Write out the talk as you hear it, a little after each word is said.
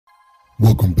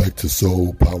Welcome back to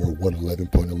Soul Power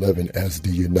 111.11 as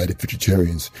the United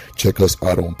Futuritarians. Check us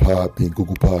out on Podbean,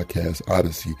 Google Podcasts,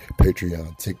 Odyssey,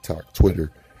 Patreon, TikTok,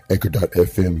 Twitter,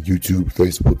 Anchor.fm, YouTube,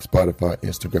 Facebook, Spotify,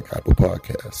 Instagram, Apple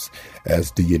Podcasts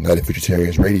as the United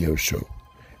Futuritarians radio show,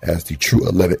 as the true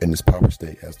 11 in this power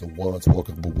state, as the ones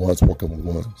walking with ones walking with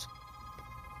ones.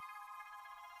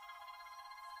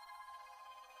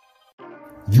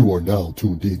 You are now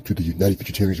tuned in to the United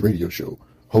Futuritarians radio show,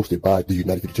 hosted by the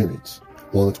United Futuritarians.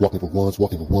 Ones walking for ones,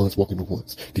 walking for ones, walking for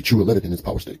ones. The true 11 in this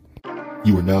power state.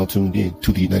 You are now tuned in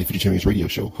to the United Futuritarians radio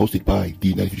show, hosted by the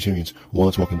United Futuritarians.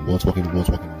 Ones walking for ones, walking for ones,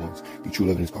 walking for ones. The true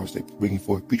 11 in this power state. Bringing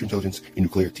forth future intelligence and new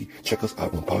clarity. Check us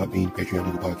out on Podbean, Patreon,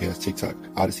 Google Podcasts, TikTok,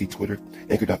 Odyssey, Twitter,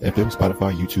 Anchor.fm,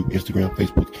 Spotify, YouTube, Instagram,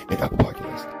 Facebook, and Apple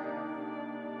Podcasts.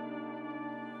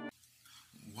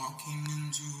 Walking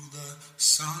into the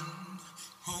sun.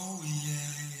 Oh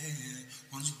yeah,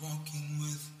 one's walking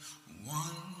with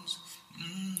ones,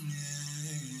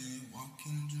 yeah,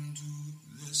 walking into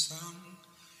the sun.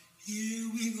 Here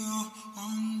we go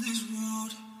on this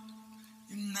road,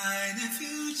 United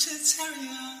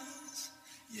Futuritarians,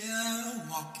 yeah,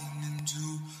 walking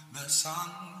into the sun.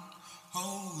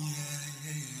 Oh yeah,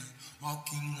 yeah,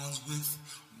 walking ones with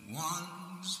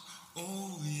ones.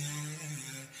 Oh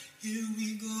yeah, here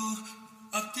we go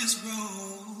up this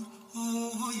road.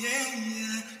 Oh yeah,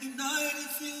 yeah, United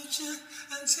Future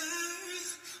and Terry.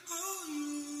 Oh,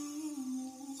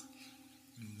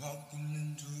 you walking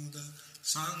into the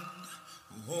sun.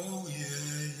 Oh yeah,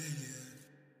 yeah, yeah.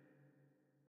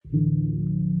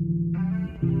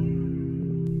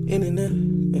 Internet,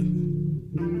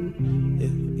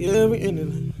 yeah, we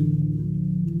internet,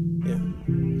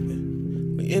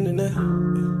 we internet,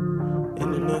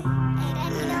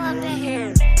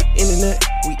 internet,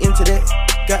 we into that.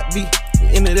 Got beat, we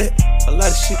into that. A lot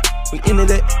of shit, we into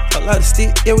that. A lot of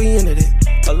stick, yeah, we into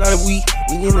that. A lot of weed,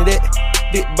 we into that.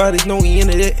 Big bodies, know we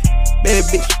into that. Bad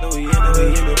bitch, know we into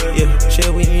that. Yeah,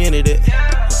 shit, we into that.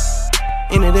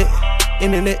 Internet,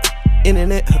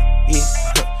 yeah.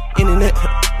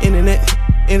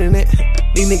 Internet.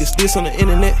 These niggas diss on the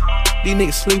internet. These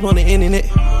niggas sleep on the internet.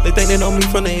 They think they know me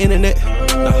from the internet.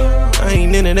 Nah, I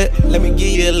ain't into that. Let me give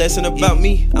you a lesson about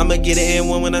me. I'ma get it in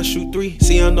one when I shoot three.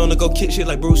 See, I'm known to go kick shit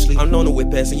like Bruce Lee. I'm known to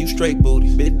whip ass and you straight booty.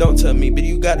 Bitch, don't tell me, bitch,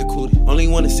 you got the cootie. Only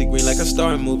wanna see green like I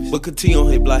star in movies. But T on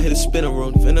his block, hit a spinner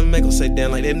room. Finna make her say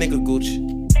damn like that nigga Gucci.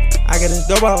 I got this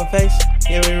dope on my face.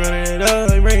 Yeah, we running it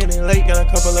up, we bringing it late. Got a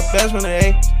couple of bets from the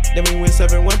A. Then we went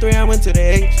 7-1-3, I went to the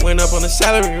H. Went up on the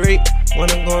salary rate. When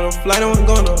I'm going on flight, I'm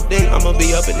going on date. I'ma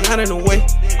be up at 9 in the way.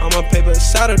 All my paper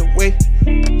is out of the way.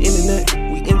 Internet,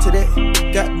 we into that.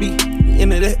 Got beat, we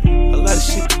into that. A lot of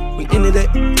shit, we into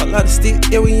that. A lot of stick,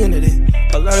 yeah, we into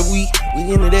that. A lot of weed,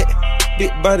 we into that.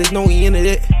 Big bodies, know we into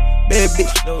that. Bad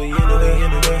bitch, know we into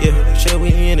that. Yeah, shit,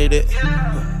 we into that.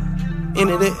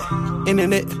 Internet,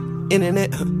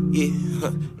 yeah.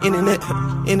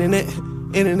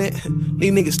 Internet.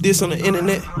 These niggas diss on the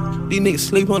internet. These niggas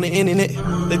sleep on the internet.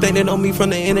 They think they know me from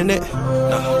the internet.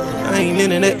 Nah, I ain't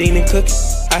into that. They ain't cooking.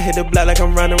 I hit the block like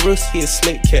I'm Ronda Rousey. He a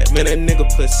slick cat, man, that nigga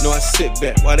puss. No, I sit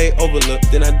back while they overlook.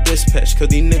 Then I dispatch, cause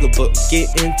these nigga book. Get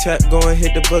in tap, go and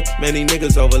hit the book. Man, these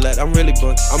niggas overlap, I'm really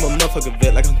bunked. I'm a motherfucker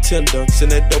vet like I'm Tim Dunk.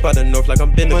 Send that dope out the north like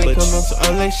I'm Ben the Butch. Money come up to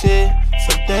all that shit.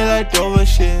 Some daylight Dover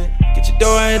shit. Get your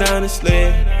dough right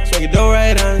honestly. Swag your dough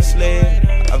right honestly.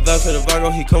 I vouch for the Vago,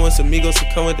 he come with some amigos, he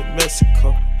come with the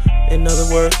Mexico. In other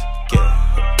words,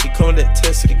 he come with that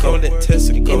test, he come with that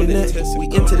test, he come with that test. We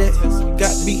into that,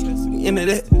 got beat, we into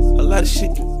that. A lot of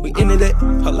shit, we into that.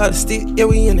 A lot of stick, yeah,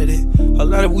 we into that. A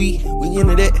lot of weed, we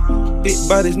into that. Big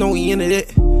bodies, know we into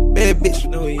that. Bad bitch,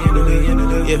 know we into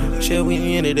that. Yeah, shit,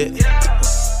 we into that.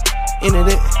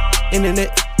 Internet, yeah.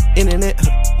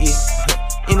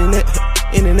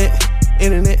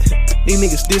 Internet. These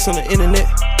niggas diss on the internet.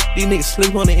 These niggas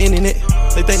sleep on the internet.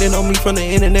 They think they know me from the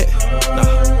internet.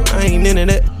 Nah, I ain't into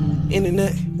that.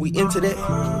 Internet, we into that.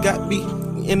 Got beat,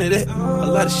 we into that. A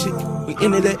lot of shit, we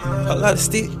into that. A lot of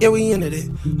stick, yeah, we into that.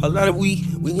 A lot of weed,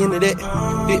 we into that.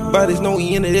 Big bodies, know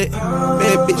we into that.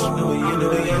 Bad bitch, know we into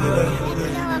that.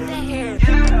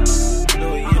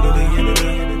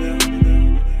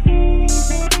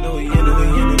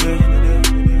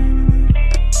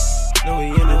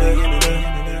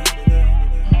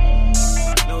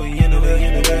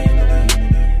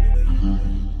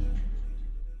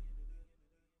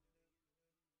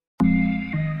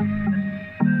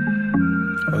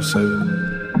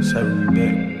 Say we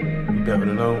back. We back with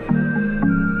a note.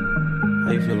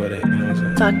 How you feel about that? You know what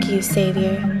I'm saying? Fuck you,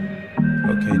 Savior.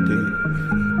 Okay, dude.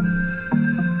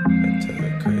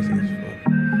 That crazy as fuck.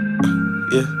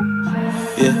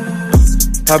 Yeah.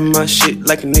 Poppin' my shit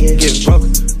like a nigga getting broke.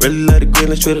 Really love the green,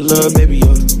 let's treat the love, baby,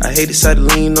 yo. I hate the side of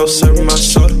lean, no serving my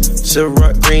soda. Silver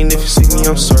rock green, if you see me,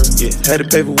 I'm sorry. Yeah, had to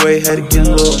pave a way, had to get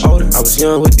a little older. I was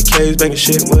young with the caves, banging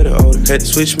shit with the older. Had to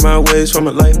switch my ways from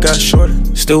my life got shorter.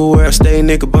 Still where I stay,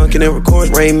 nigga bunking and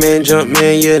recording. Rain man, jump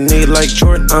man, yeah, nigga like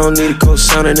Jordan. I don't need a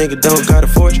co-signer, nigga don't got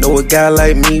a fortune. Know a guy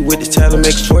like me with the talent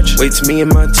make a fortune. Wait till me and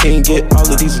my team get all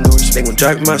of these endorsements. They gon'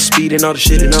 drop my speed and all the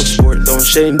shit that I'm sporting. Throwing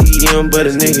shit in DM, but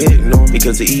a nigga ignore me.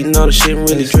 Because they eating all the shit and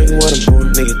really drinking what I'm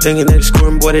pouring. Nigga thinking that they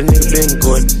scoring, boy, that nigga been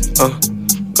going.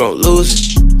 Gon'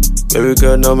 lose it. Baby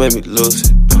girl, don't make me lose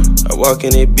it. I walk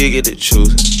in it big, hit the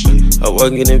choose it. I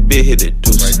walk in it big, hit the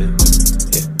deuce.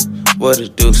 Yeah, what a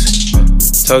deuce.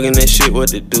 Talking that shit,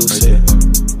 what the deuce say.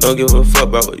 Don't give a fuck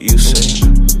about what you say.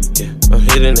 Yeah, I'm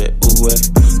hitting it, ooh,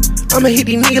 I'ma hit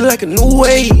these niggas like a new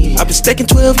wave. I been stacking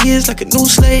 12 years like a new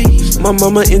slave. My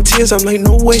mama in tears, I'm like,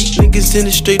 no way. Niggas in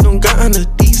the street don't got honor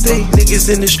these days.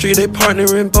 Niggas in the street, they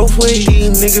partnerin' both ways.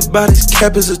 These niggas buy this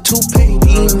cap as a toupee.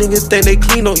 These niggas think they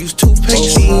clean, don't use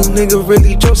toothpaste. These niggas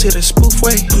really jokes hit a spoof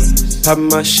way. Poppin'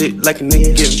 my shit like a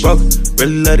nigga getting broke.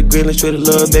 Really love the green, let's treat the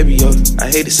love, baby, yo. I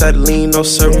hate the side of lean, no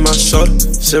serving my soda.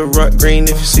 Silver rock green,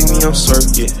 if you see me, I'm sorry.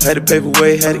 Yeah, had to pave a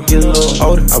way, had to get a little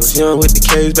older. I was young with the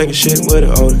caves, banging shit with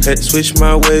the older. Had to switch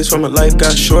my ways from my life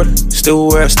got shorter. Still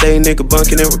where I stay, nigga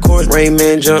bunking and recording. Rain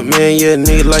man, jump man, yeah,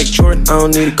 nigga like Jordan. I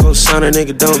don't need a co-signer,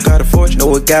 nigga don't got a fortune.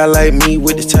 Know a guy like me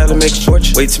with this talent make a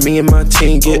fortune. Wait till me and my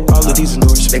team get all of these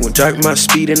endorsements. They gon' drop my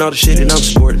speed and all the shit that I'm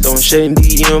sporting. Throwing shit in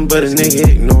DM, but a nigga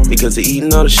ignore me. Because they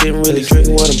eating all the shit and really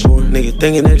drinking what I'm pouring. Nigga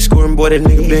thinking that they scoring, boy, that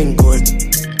nigga been going.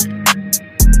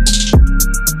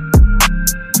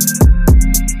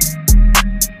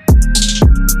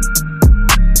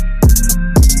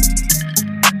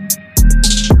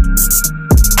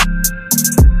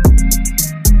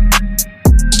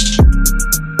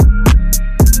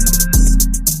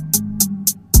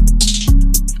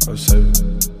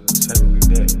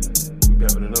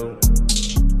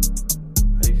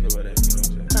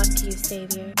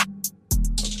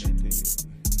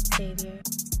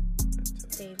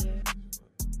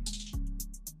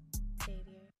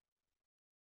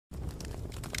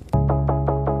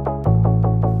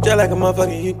 Just like a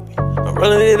motherfucking hippie, I'm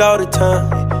rolling it all the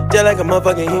time. Just like a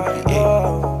motherfucking hippie,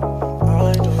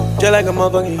 yeah. Just like a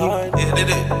motherfucking hippie.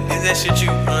 Yeah, is that shit you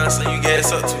know what I'm saying? You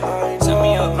gas up to. Set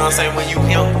me up. You know what I'm saying? When you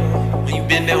young, when you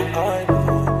been down,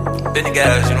 been the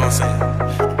guys, you know what I'm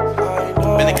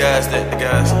saying? Been the guys that the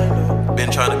guys been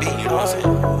trying to be, you know what I'm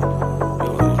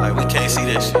saying? Like we can't see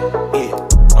that shit.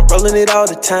 Yeah, I'm rolling it all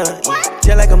the time. Yeah.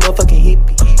 Just like a motherfucking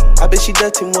hippie. I bet she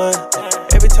dirty wine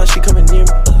every time she coming near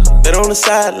me. Better on the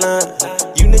sideline,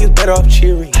 you niggas better off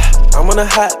cheering. I'm on a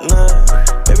hotline,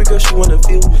 baby girl, she wanna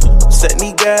feel me. Set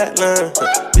me guidelines,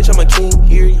 bitch, I'm a king,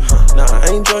 hear you. Nah,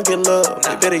 I ain't drunk in love,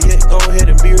 they better yet, go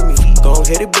ahead and beer me. Go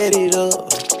ahead and bet it up,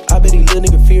 I bet he little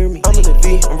nigga fear me. I'm in the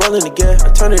V, I'm rolling the gas, I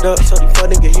turn it up so the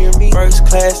fuck nigga hear me. First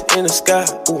class in the sky,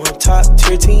 ooh, I'm top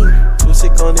tier team. Too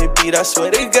sick on that beat, I swear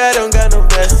to God, don't got no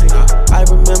vaccine. I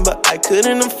remember I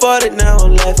couldn't afford it, now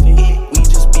I'm laughing. We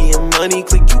just being money,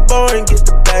 click you boring, get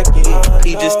the back in.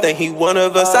 He just think he one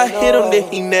of us, I hit him, then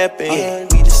he napping.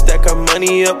 We just stack our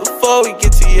money up before we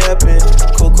get to yapping.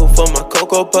 Cocoa for my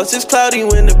Cocoa Puffs, it's cloudy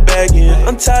when the bag in.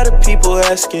 I'm tired of people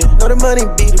asking, know the money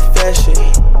be the fashion.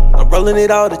 I'm rolling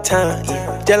it all the time,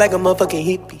 yeah. Just like a motherfucking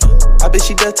hippie. I bet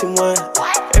she dirty wine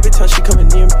every time she coming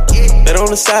near me. Better on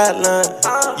the sideline,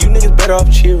 you niggas better off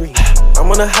cheering. I'm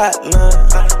on a hotline,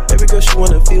 baby girl, she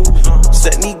wanna feel me.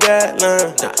 Set me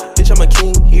guidelines, bitch, I'm a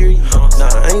king, hear you. Nah,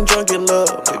 I ain't drunk in love,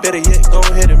 they better yet, go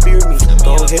ahead and beer me.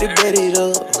 Go ahead and bet it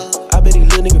up, I bet he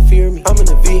little nigga fear me. I'm in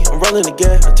the V, I'm rolling the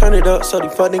gas, I turn it up so the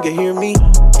fuck nigga hear me.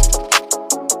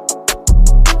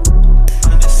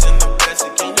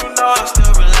 I'm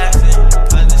still relaxing.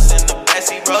 I just in the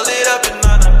backseat, roll it up and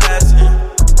not a passing.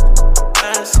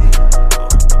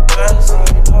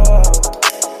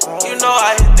 You know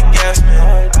I hit the gas,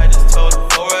 man. I just told him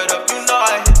forward up. You know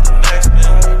I hit the max, man.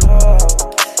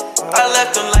 I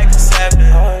left him like a sad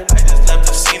man. I just left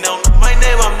the scene on my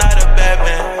name. I'm not a bad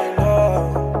man.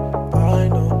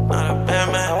 Not a bad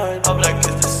man. Up like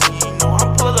it's the scene. No,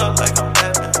 I pull up like a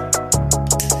bad man.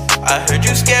 I heard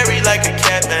you scary like a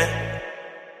cat, man.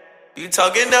 You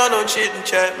talking down on chit and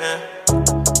chat, man.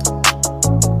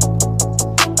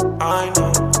 I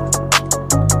know.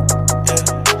 Yeah,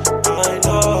 I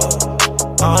know.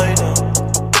 I know.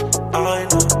 I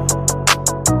know.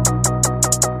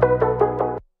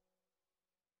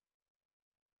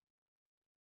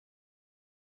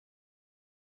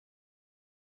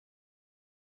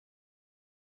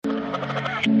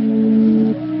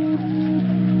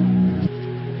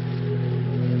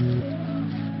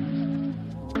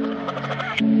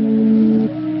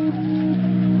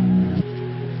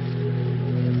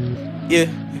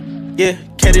 Yeah,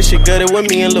 cat this shit gutted with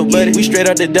me and lil' buddy. We straight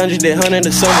out the dungeon, that 100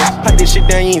 the summer. Pipe this shit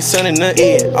down, you ain't sunning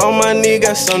nothing. All my niggas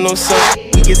got some, no sun.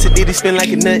 We get to Diddy spin like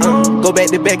a nut. Go back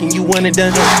to back and you one and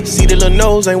done. See the little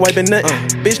nose, ain't wiping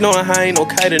nothing. Bitch knowing how ain't no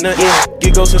kite or nothing.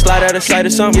 Get ghosts and slide out of sight or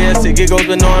something. Yeah, sick, get ghosts,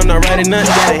 but no, I'm not riding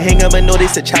nothing. Gotta hang up and know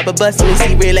this a chopper bust. Me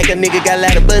see red like a nigga got a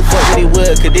lot of buzz. Fuck what it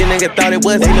was, cause this nigga thought it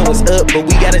was. They know what's up, but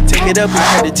we gotta take it up.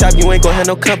 At the top, you ain't gon' have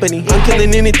no company. I'm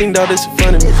killing anything, dog, that's in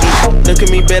front of me. Look at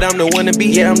me, bet I'm the one to be.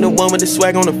 Yeah, I'm the one with the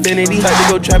swag on Affinity. Like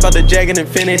to go trap out the Jag and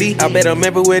Infinity. I bet I'm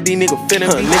everywhere these niggas finna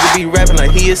be. Nigga be rapping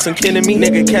like he is some kin to me.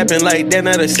 Nigga capping like that,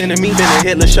 not a sin to me. Finna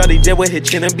hit Lil' Shawty jet with his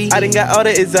chin and be. I done got all the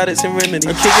exotics and remedy.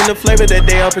 I'm kicking the flavor that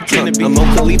they all pretend to be. I'm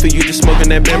on Khalifa, you just smoking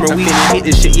that Bammer weed. I hit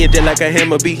this shit, yeah, just like a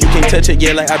hammer beat. You can't touch it,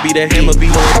 yeah, like I be that hammer beat.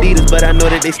 No Adidas, but I know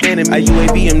that they standing me. I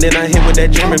UAV them, then I hit with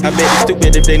that German beat. I bet it's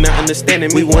stupid if they not understanding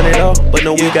me. We want it all, but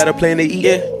no, we got a plan to eat.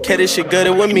 Yeah, cat this shit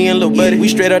gutted with me and lil' buddy. We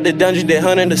straight out the dungeon, that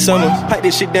 100 the summer. Pipe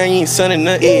this shit down, you ain't sunning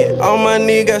nothing. All my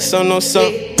niggas got some, no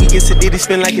sun. We get to Diddy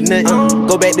spin like a nut.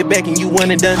 Go back to back and you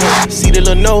one and done. See the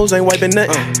little nose, ain't wiping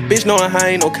nothing. Bitch knowing how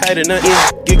ain't no kite or nothing.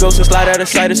 Get ghosts and slide out of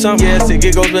sight or something. Yeah, sick,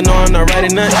 get ghosts, but no, I'm not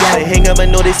riding nothing. Gotta hang up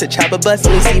and know this a chopper bust.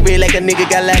 Me see red like a nigga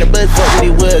got a lot of buzz. Fuck what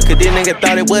it was, cause this nigga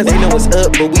thought it was. They know what's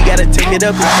up, but we gotta take it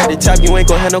up. At the top, you ain't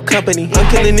gon' have no company. I'm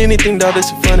killing anything, dog,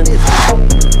 that's in front of me.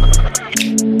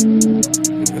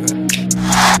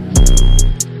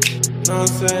 Know what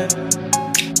I'm saying?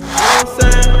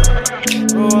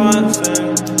 Know what I'm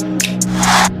saying?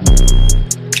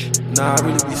 Nah, I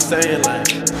really be saying like,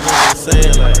 you know what I'm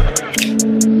saying, like,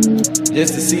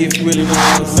 just to see if you really know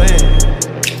what I'm saying.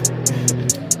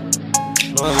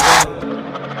 Know what I'm saying?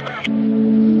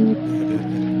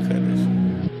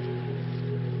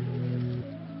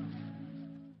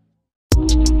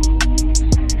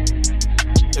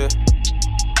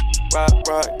 Rock,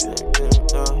 yeah.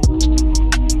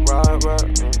 Rock,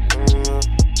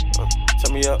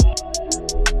 turn me up.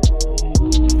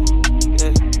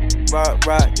 Yeah. Rock,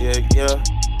 yeah.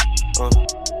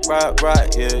 Rock,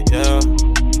 yeah.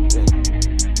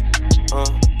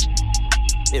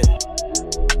 Yeah.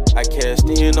 I cashed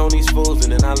in on these fools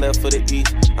and then I left for the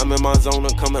east. I'm in my zone,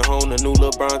 I'm coming home, the new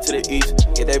LeBron to the east.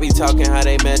 Yeah, they be talking how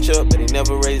they match up, but they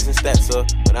never raising stats up.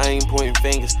 But I ain't pointing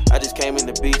fingers, I just came in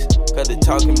the beast. Cause the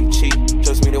talking be cheap,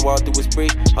 trust me to walk through is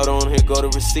free. Hold on, here go the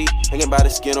receipt, hanging by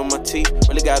the skin on my teeth.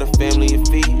 Really got a family to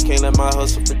feed, can't let my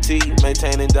hustle fatigue.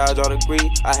 Maintain and dodge all the greed,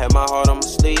 I had my heart on my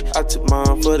sleeve. I took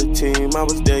mine for the team, I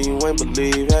was there, you ain't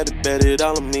believe. Had to bet it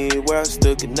all on me, where I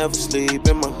stood could never sleep.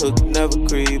 And my hook could never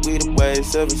creep, we the way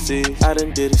 7 seas. I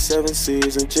done did it 7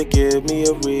 seasons, just give me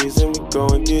a reason. We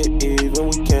go and get even,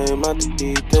 we came out the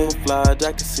deep. Then we fly,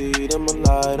 I can see them a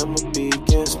light, I'm a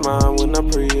beacon. Smile when I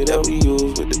pray that we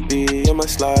use with the B. In my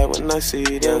slide when I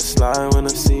see them, slide when I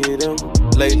see them.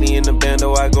 Lately in the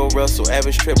bando, I go Russell,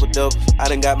 average triple doubles. I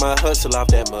done got my hustle off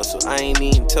that muscle, I ain't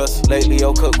eating tussle. Lately,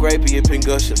 old cup grapey, it been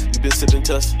gushers. You been sipping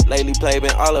tussle. Lately, play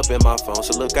been all up in my phone,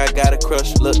 so look, I got a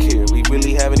crush. Look here, we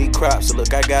really have any crops, so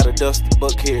look, I got a dust.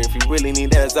 Book here, if you really need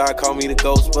that, I call me the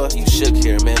ghost bust. You shook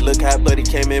here, man, look how buddy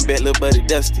came in, bet little buddy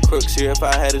dusty. Crooks here, if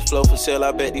I had his flow for sale,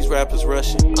 I bet these rappers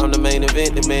rushing. I'm the main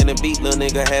event, the man to beat, little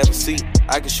nigga have a seat.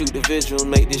 I can shoot the visual,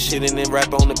 make this shit and then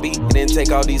rap on the beat. And then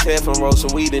take all these headphones, roll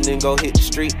some weed and then go hit the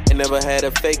street. And never had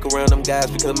a fake around them guys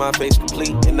because my face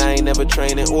complete. And I ain't never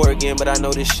trained in Oregon, but I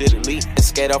know this shit elite. And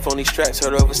skate off on these tracks,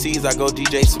 heard overseas, I go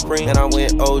DJ Supreme. And I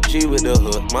went OG with the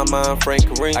hook, my mind Frank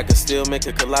Kareem. I can still make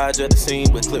a collage of the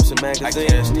scene with clips and magazines. I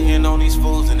cashed in on these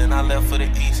fools and then I left for the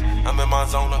east. I'm in my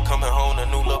zone, I'm coming home, the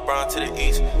new LeBron to the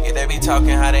east. Yeah, they be talking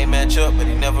how they match up, but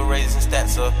they never raising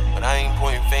stats up. But I ain't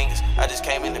pointing fingers, I just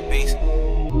came in the beast.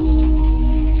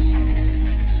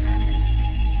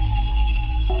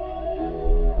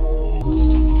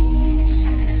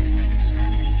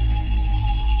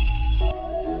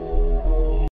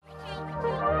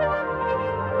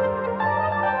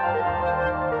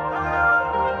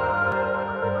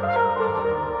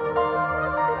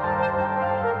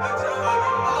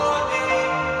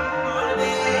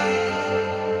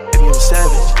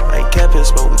 Savage, I ain't capping,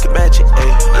 smoke, we can match it, ayy.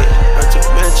 Yeah, I took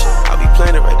a mansion, I'll be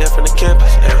playing it right there from the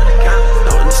campus, ayy.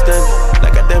 Don't understand it,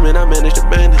 like I damn it, I managed to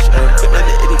manage, ayy. Like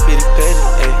the itty bitty penny,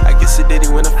 ayy. I get sedity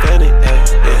when I fan it,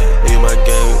 ayy. Yeah, in my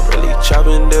game, really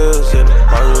chopping deals, yeah,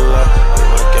 all a lot. In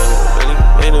my game, really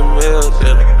making meals,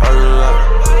 yeah, all a lot.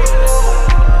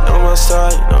 On my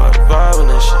side, you know I vibe in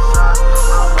this shit.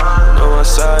 On my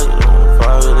side, you know I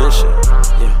vibe in this shit.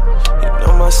 Yeah, you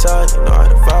know my side, you know I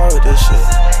vibe with this shit.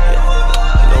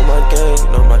 You know my gang,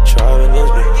 you know my tribe in this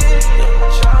bitch.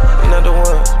 Yeah. We not the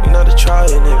ones, we not the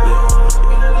tribe in this bitch.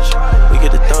 We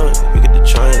get the thumb, we get the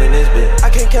trying in this bitch. I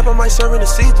can't cap I might serve in the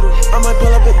see-through. I might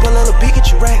pull up and pull out a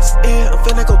Pikachu. Rats, yeah, I'm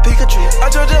finna go Pikachu. I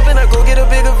charge up and I go get a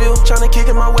bigger view. Tryna kick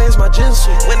it my way is my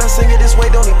jinsu. When I sing it this way,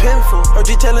 don't need pinful.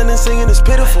 Heard you telling and singing is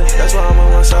pitiful. That's why I'm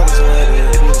on my side, so heavy.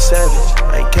 If you a savage,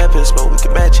 I ain't capping, smoke, we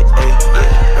can match it, ayy.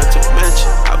 Run to a mansion,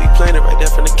 I'll be playing it right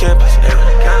there from the campus, ayy.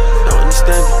 Don't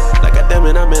understand it, like I damn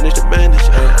it, I managed to manage,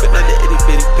 ayy. But not the itty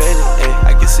bitty panic, ayy.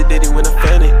 I get sedity when I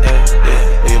fan it, ayy.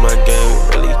 Yeah, in my game,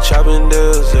 really chopping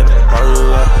deals, yeah. Party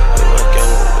lot, in my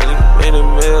game, really making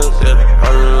meals, yeah.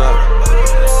 Party lot.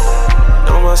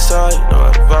 Know my side, you know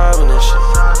I vibe in this shit.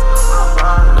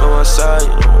 Know my side, you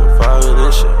know I'm vibing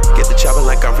this shit. Get the chopping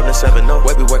like I'm from the 7-0.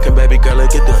 Way be working, baby girl, I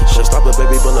get the shit. Stop it,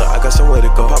 baby bullet, I got somewhere to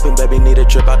go. Poppin', baby, need a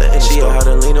trip out the end. She a how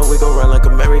to lean on, we gon' run like a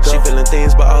merry-go. She feeling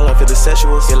things, but all I feel is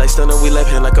sexual. Feel like stunner, we left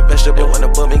hand like a vegetable. Wanna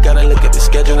book me, gotta look at the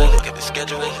schedule. Look at the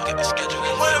schedule, look at the schedule.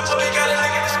 Wanna book me, gotta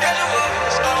look at the schedule.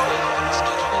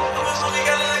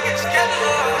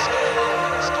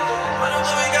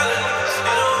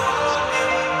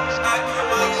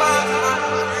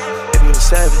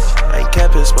 Savage, I ain't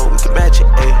capping, smoke, we can match it,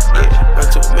 ayy. Yeah, run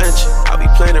to a mansion, I'll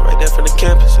be playing it right there from the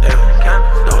campus, ayy.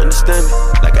 Don't understand me,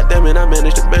 like I damn it, I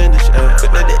managed to manage, ayy.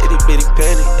 But not the itty bitty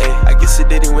panic, ayy. I get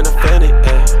sedity when I fan it,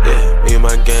 ayy. Yeah, me and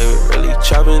my gang, we really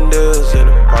chopping deals in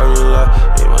the parking lot.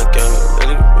 Me and my gang, we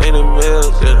really making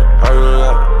meals in the parking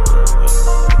lot.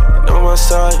 You know my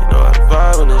side, you know I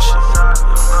vibe on this shit.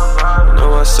 You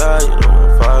know my side, you know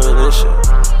I'm vibing this shit.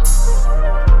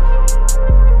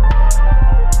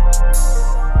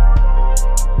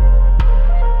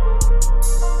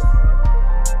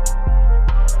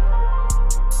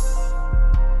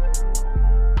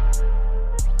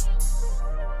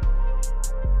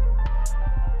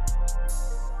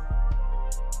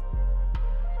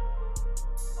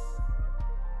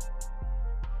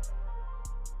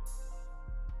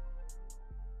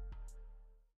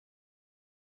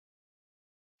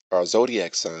 Are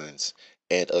zodiac signs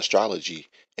and astrology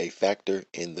a factor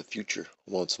in the future?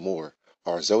 Once more,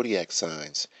 are zodiac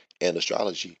signs and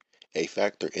astrology a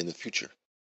factor in the future?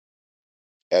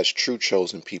 As true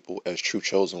chosen people, as true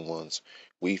chosen ones,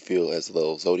 we feel as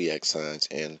though zodiac signs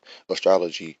and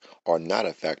astrology are not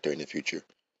a factor in the future,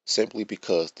 simply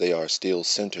because they are still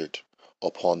centered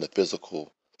upon the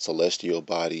physical, celestial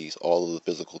bodies, all of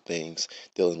the physical things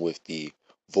dealing with the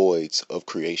voids of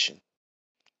creation,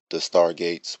 the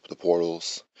stargates, the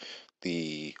portals,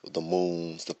 the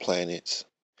moons, the planets,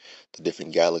 the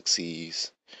different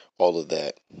galaxies, all of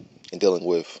that, and dealing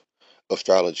with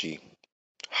astrology,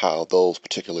 how those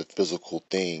particular physical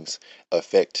things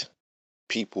affect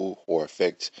people or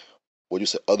affect what you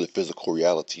say other physical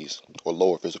realities or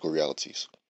lower physical realities,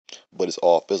 but it's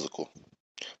all physical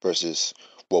versus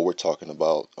what we're talking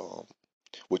about,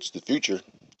 which is the future.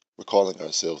 We're calling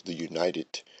ourselves the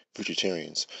United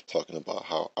Futuritarians, talking about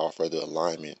how our further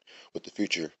alignment with the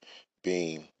future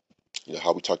being,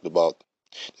 how we talked about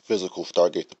the physical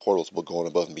stargate, the portals, but going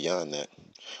above and beyond that,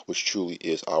 which truly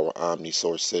is our omni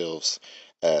source selves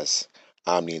as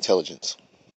omni intelligence.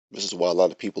 This is why a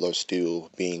lot of people are still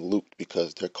being looped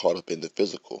because they're caught up in the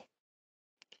physical.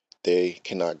 They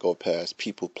cannot go past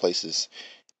people, places,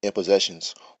 and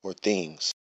possessions or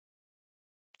things.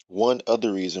 One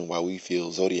other reason why we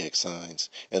feel zodiac signs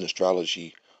and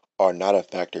astrology are not a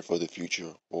factor for the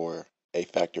future or a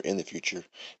factor in the future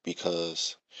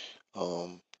because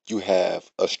you have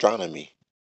astronomy.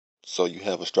 So you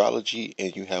have astrology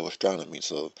and you have astronomy.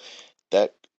 So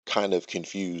that kind of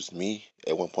confused me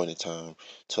at one point in time.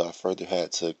 So I further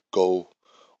had to go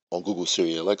on Google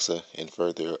Siri Alexa and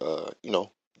further,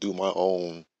 do my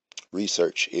own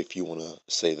research, if you want to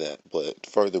say that. But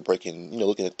further breaking,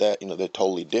 looking at that, they're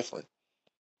totally different,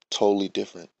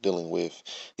 dealing with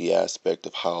the aspect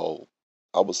of how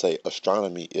I would say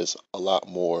astronomy is a lot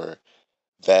more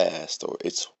vast or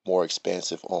it's more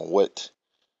expansive on what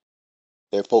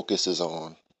their focus is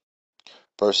on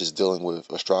versus dealing with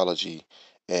astrology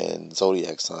and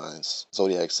zodiac signs.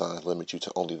 Zodiac signs limit you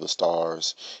to only the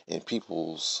stars and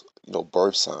people's,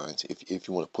 birth signs, if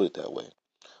you want to put it that way.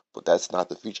 But that's not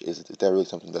the future. Is that really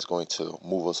something that's going to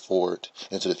move us forward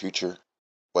into the future?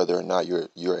 Whether or not you're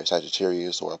a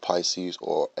Sagittarius or a Pisces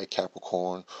or a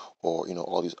Capricorn or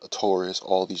all these a Taurus,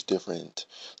 all these different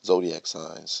zodiac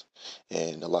signs,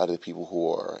 and a lot of the people who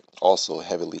are also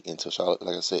heavily into astrology,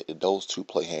 like I said, those two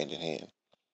play hand in hand.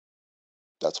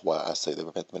 That's why I say they're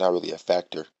not really a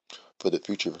factor for the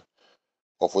future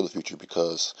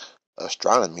because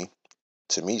astronomy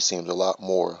to me seems a lot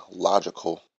more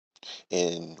logical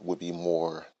and would be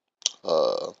more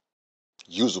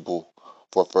usable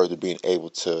for further being able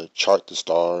to chart the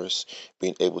stars,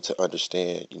 being able to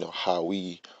understand, how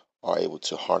we are able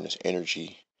to harness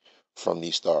energy from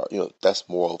these stars. That's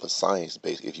more of a science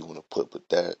base if you want to put,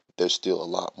 but there's still a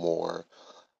lot more,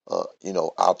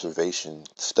 observation,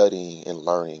 studying and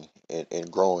learning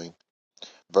and growing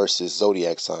versus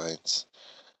zodiac signs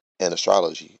and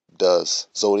astrology. Does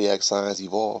zodiac signs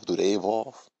evolve? Do they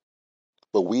evolve?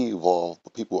 But we evolve,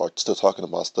 but people are still talking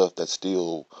about stuff that's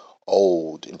still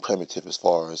old and primitive as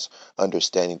far as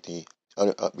understanding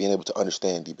being able to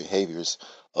understand the behaviors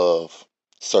of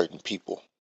certain people.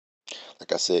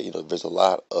 Like I said, there's a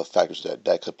lot of factors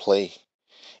that could play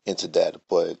into that,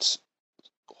 but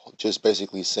just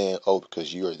basically saying, oh,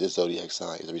 because you're this zodiac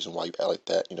sign is the reason why you act like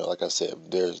that. Like I said,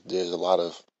 there's a lot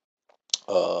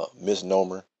of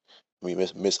misnomer,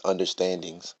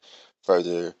 misunderstandings,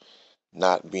 further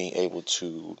not being able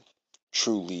to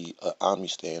truly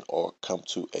understand or come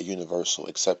to a universal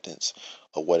acceptance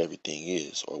of what everything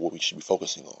is or what we should be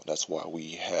focusing on. That's why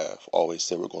we have always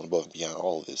said we're going above and beyond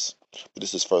all of this. But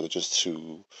this is further just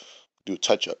to do a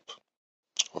touch up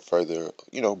or further,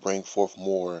 bring forth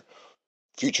more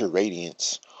future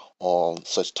radiance on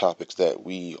such topics that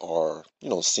we are,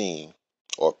 seeing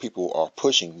or people are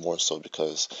pushing more so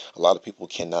because a lot of people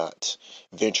cannot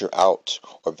venture out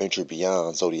or venture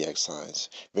beyond zodiac signs,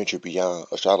 venture beyond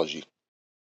astrology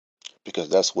because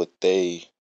that's what you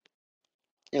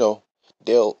know,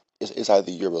 it's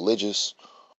either you're religious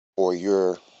or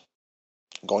you're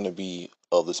going to be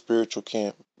of the spiritual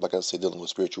camp, like I said, dealing with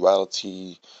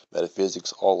spirituality,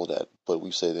 metaphysics, all of that. But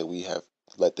we say that we have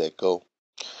let that go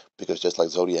because just like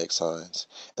zodiac signs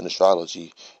and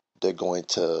astrology, they're going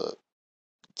to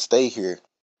stay here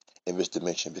in this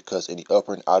dimension because in the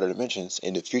upper and outer dimensions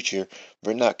in the future,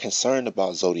 we're not concerned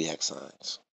about zodiac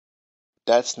signs.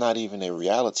 That's not even a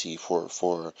reality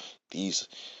for these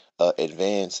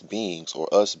advanced beings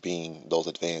or us being those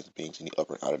advanced beings in the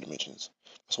upper and outer dimensions.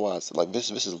 That's why it's like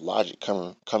this is logic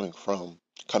coming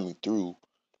through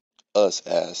us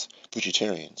as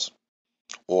futuritarians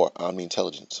or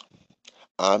omni-intelligence.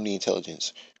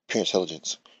 Omni-intelligence, pure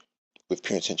intelligence with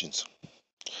pure intentions.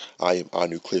 I am our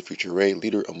nuclear future ray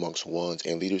leader amongst ones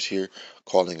and leaders here,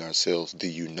 calling ourselves the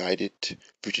United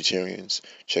Futuritarians.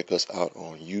 Check us out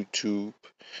on YouTube,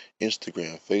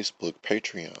 Instagram, Facebook,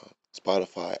 Patreon,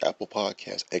 Spotify, Apple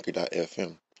Podcasts,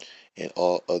 Anchor.fm, and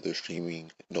all other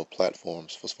streaming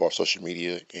platforms as far as social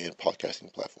media and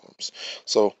podcasting platforms.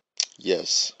 So,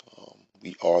 yes,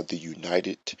 we are the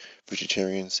United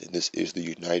Futuritarians, and this is the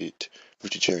United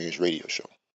Futuritarians radio show.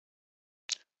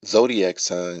 Zodiac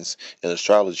signs and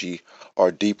astrology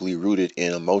are deeply rooted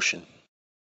in emotion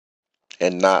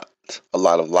and not a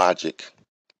lot of logic,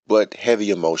 but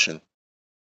heavy emotion.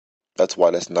 That's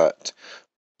why that's not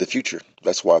the future.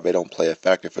 That's why they don't play a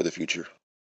factor for the future.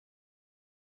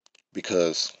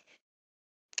 Because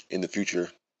in the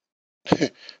future,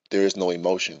 there is no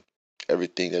emotion.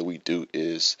 Everything that we do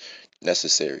is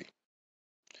necessary.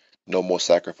 No more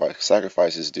sacrifice.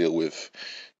 Sacrifices deal with,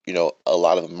 a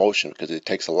lot of emotion because it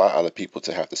takes a lot out of people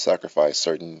to have to sacrifice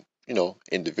certain,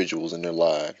 individuals in their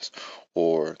lives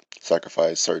or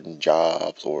sacrifice certain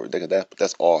jobs or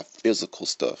that's all physical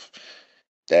stuff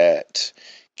that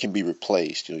can be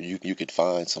replaced. You could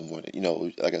find someone,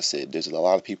 like I said, there's a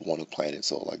lot of people on the planet.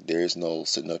 So like there is no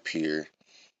sitting up here,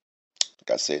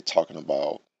 like I said, talking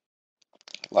about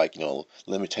like,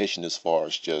 limitation as far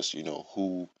as just,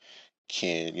 who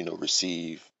can,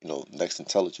 receive, next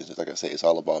intelligence. Like I say, it's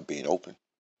all about being open.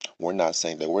 We're not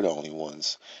saying that we're the only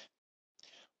ones,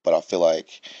 but I feel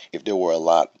like if there were a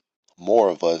lot more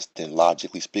of us, then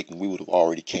logically speaking, we would have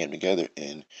already came together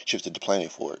and shifted the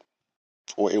planet for it.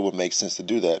 Or it would make sense to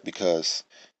do that because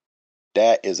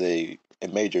that is a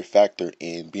major factor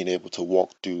in being able to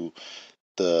walk through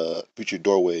the future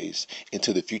doorways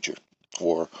into the future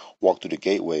or walk through the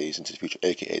gateways into the future,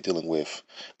 aka dealing with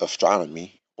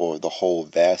astronomy or the whole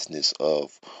vastness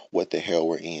of what the hell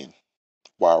we're in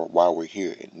while we're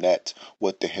here. And that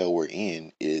what the hell we're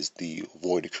in is the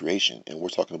void of creation. And we're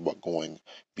talking about going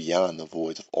beyond the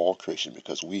voids of all creation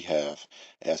because we have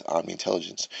as omni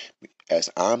intelligence,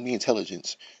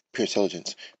 pure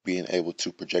intelligence, being able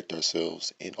to project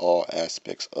ourselves in all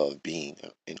aspects of being,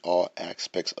 in all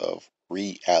aspects of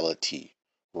reality,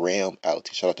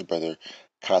 reality. Shout out to brother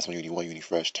Cosmo Uni1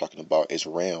 Unifresh talking about it's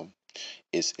RAM.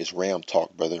 It's RAM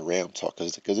talk, brother. RAM talk,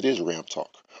 because it is RAM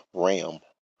talk. RAM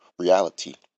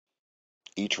reality,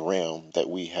 each realm that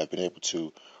we have been able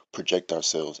to project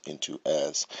ourselves into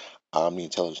as omni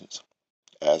intelligence,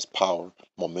 as power,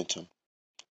 momentum,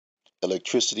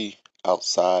 electricity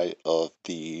outside of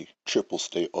the triple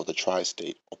state or the tri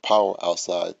state, or power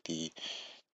outside the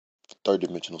third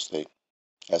dimensional state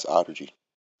as energy.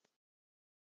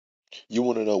 You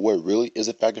want to know what really is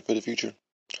a factor for the future?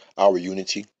 Our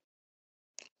unity,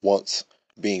 once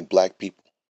being black people,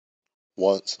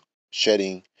 once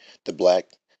shedding the black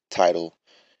title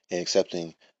and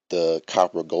accepting the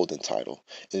copper golden title,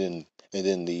 and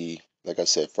then the, like I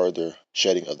said, further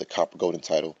shedding of the copper golden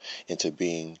title into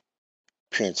being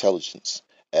pure intelligence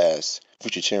as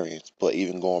vegetarians, but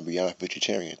even going beyond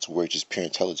vegetarians, we're just pure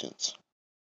intelligence.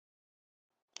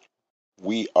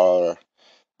 We are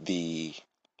the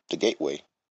gateway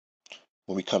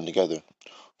when we come together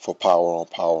for power on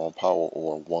power on power,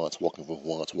 or ones walking with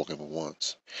ones walking with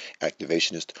ones.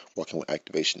 Activationist working with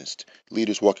activationist.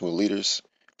 Leaders working with leaders.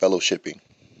 Fellowshipping.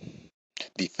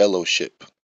 The fellowship.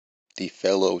 The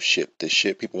fellowship. The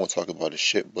ship. People want to talk about a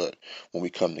ship, but when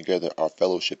we come together, our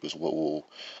fellowship is what will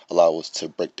allow us to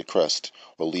break the crust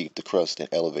or leave the crust and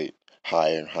elevate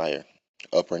higher and higher,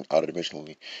 upper and outer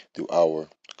dimensionally through our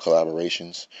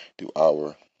collaborations, through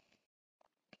our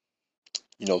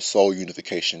soul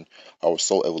unification, our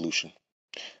soul evolution.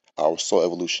 Our soul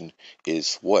evolution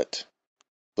is what?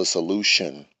 The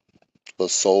solution. The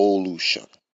solution.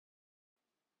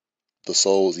 The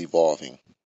soul is evolving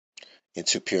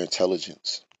into pure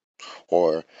intelligence,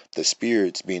 or the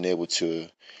spirits being able to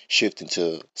shift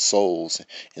into souls,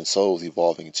 and souls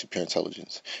evolving into pure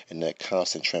intelligence, and that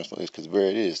constant transformation, because where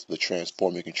it is, the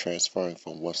transforming and transferring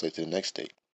from one state to the next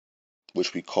state,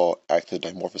 which we call active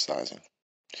dimorphosizing.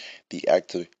 The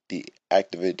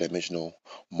activated dimensional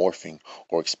morphing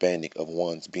or expanding of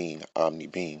one's being,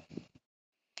 omni-being.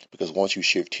 Because once you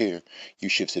shift here, you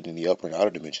shifted in the upper and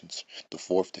outer dimensions. The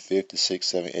fourth, the fifth, the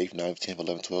sixth, seventh, eighth, ninth, 10th,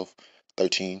 11th, 12th,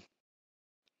 13,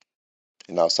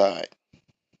 and outside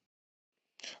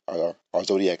are our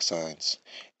zodiac signs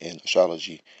and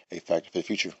astrology a factor for the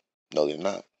future? No, they're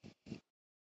not.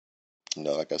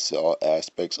 Like I said, all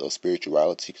aspects of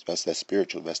spirituality, that's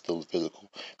spiritual, that's still physical,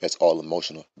 that's all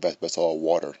emotional, that's all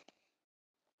water,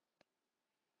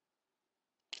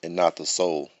 and not the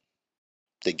soul,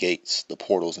 the gates, the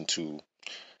portals into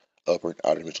upper and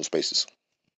outer dimensional spaces.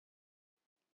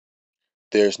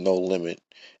 There's no limit,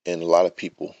 and a lot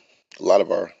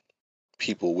of our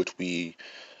people, which we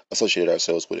associated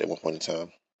ourselves with at one point in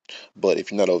time. But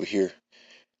if you're not over here,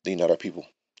 then you're not our people.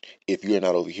 If you're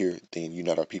not over here, then you're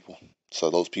not our people. So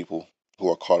those people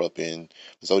who are caught up in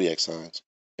zodiac signs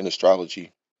and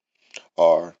astrology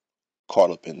are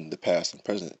caught up in the past and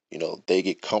present. They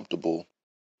get comfortable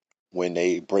when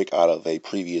they break out of a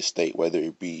previous state, whether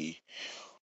it be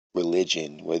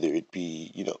religion, whether it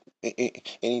be,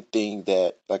 anything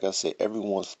that, like I said,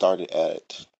 everyone started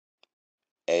at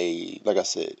like I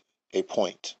said, a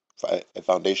point, a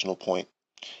foundational point,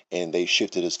 and they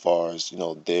shifted as far as,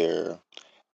 their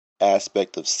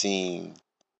aspect of seeing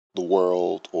the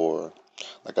world, or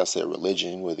like I said,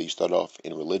 religion, whether you start off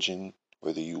in religion,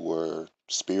 whether you were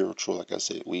spiritual. Like I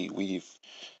said, we've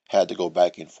had to go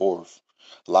back and forth.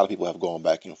 A lot of people have gone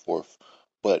back and forth,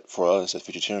 but for us as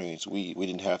vegetarians, we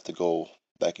didn't have to go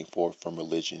back and forth from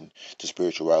religion to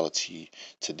spirituality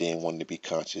to then wanting to be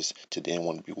conscious to then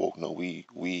wanting to be woke. No,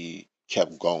 we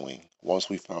kept going. Once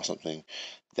we found something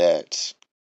that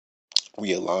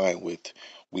we align with,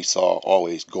 we saw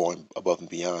always going above and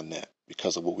beyond that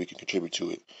because of what we can contribute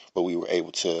to it, what we were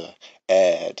able to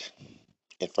add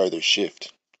and further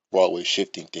shift. We're always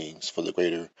shifting things for the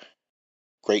greater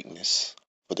greatness,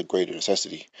 for the greater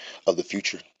necessity of the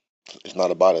future. It's not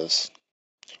about us.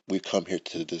 We come here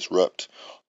to disrupt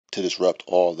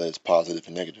all that is positive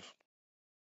and negative.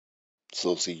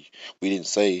 So see, we didn't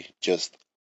say just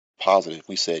positive,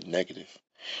 we said negative.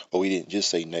 But we didn't just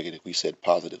say negative, we said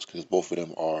positives, because both of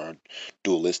them are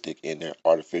dualistic and they're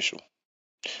artificial.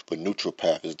 But neutral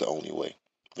path is the only way.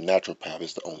 The natural path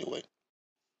is the only way.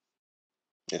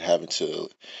 And having to,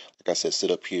 like I said, sit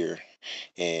up here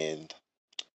and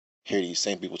hear these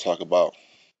same people talk about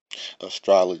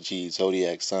astrology,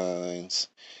 zodiac signs,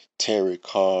 tarot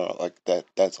card, like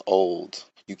that's old.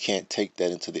 You can't take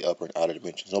that into the upper and outer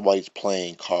dimensions. Nobody's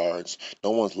playing cards.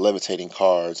 No one's levitating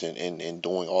cards and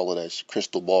doing all of that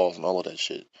crystal balls and all of that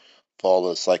shit. For all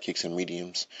the psychics and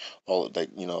mediums, all of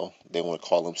that, they want to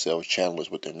call themselves channelers,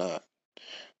 but they're not.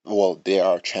 Well, they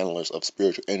are channelers of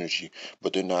spiritual energy,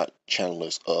 but they're not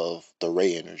channelers of the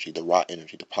ray energy, the raw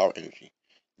energy, the power energy,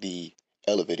 the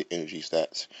elevated energies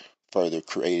that further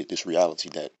created this reality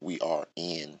that we are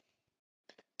in.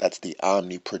 That's the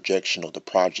omni projection of the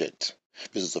project.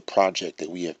 This is a project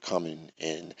that we have come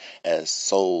in as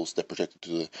souls that projected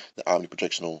to the omni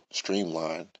projectional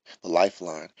streamline, the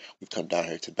lifeline. We've come down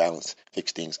here to balance,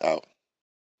 fix things out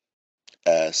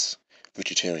as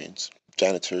vegetarians,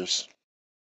 janitors,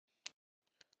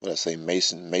 what I say,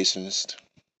 masons,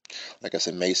 like I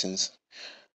said, masons,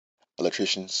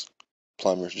 electricians,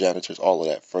 plumbers, janitors, all of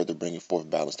that, further bringing forth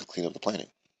balance to clean up the planet.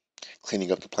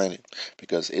 cleaning up the planet,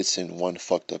 because it's in one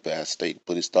fucked up ass state,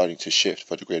 but it's starting to shift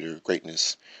for the greater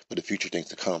greatness, for the future things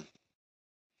to come.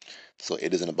 So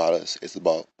it isn't about us, it's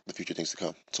about the future things to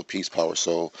come. So peace, power,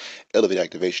 soul, elevate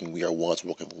activation. We are ones,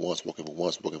 walking for ones, walking for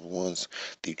ones, walking for ones.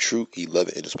 The true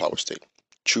 11 in this power state.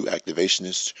 True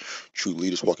activationists, true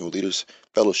leaders walking with leaders,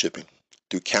 fellowshipping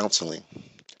through counseling,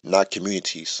 not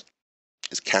communities.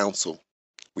 It's counsel.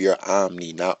 We are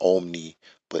omni, not omni,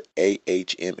 but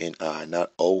AHMNI,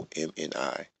 not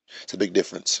OMNI. It's a big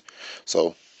difference.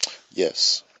 So,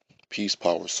 yes, peace,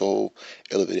 power, soul,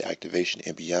 elevated activation,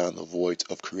 and beyond the voids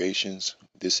of creations.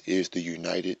 This is the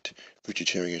United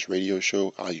Futuritarians radio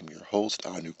show. I am your host,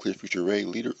 our Nuclear Future Ray,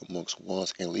 leader amongst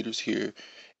ones and leaders here.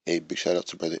 A big shout out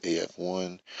to Brother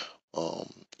AF1.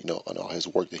 And all his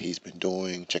work that he's been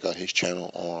doing. Check out his channel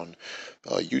on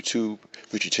YouTube,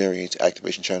 Futuritarians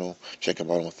Activation Channel. Check him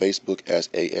out on Facebook as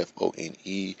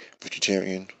AFONE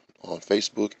Futuritarian. On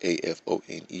Facebook,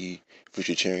 AFONE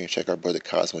Futuritarian. Check out Brother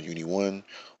Cosmo Uni 1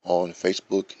 on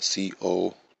Facebook,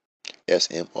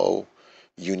 COSMO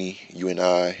Uni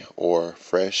UNI, or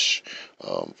Fresh,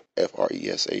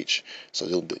 FRESH. So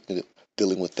they'll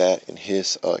dealing with that in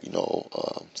his,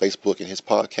 Facebook and his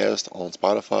podcast on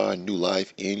Spotify, New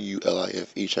Life,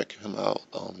 NULIFE. Check him out.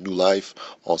 New Life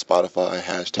on Spotify,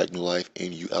 hashtag New Life,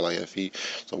 NULIFE.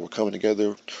 So we're coming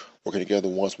together, working together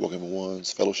once, working for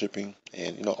ones, fellowshipping,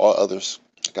 and, all others,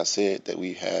 like I said, that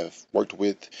we have worked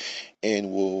with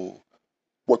and will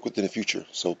work with in the future.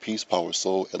 So peace, power,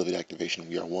 soul, elevate activation.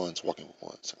 We are ones, walking with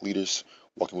ones. Leaders,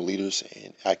 walking with leaders,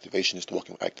 and activationists,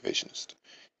 walking with activationists.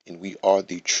 And we are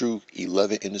the true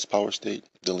 11 in this power state,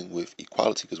 dealing with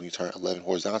equality, because when you turn 11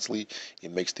 horizontally, it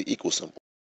makes the equal symbol.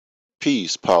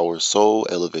 Peace, power, soul,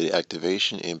 elevated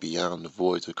activation, and beyond the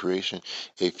voids of creation.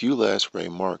 A few last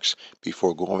remarks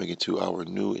before going into our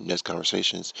new and next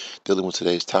conversations dealing with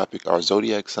today's topic. Are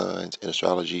zodiac signs and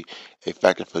astrology a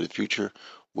factor for the future?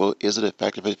 Well, is it a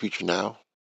factor for the future now?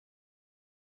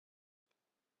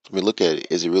 I mean, look at it.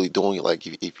 Is it really doing it? Like,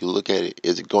 if you look at it,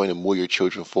 is it going to move your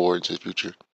children forward into the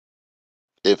future?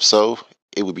 If so,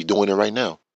 it would be doing it right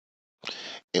now,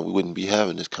 and we wouldn't be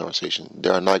having this conversation.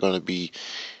 There are not going to be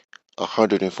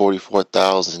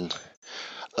 144,000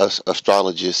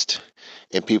 astrologists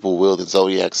and people wielding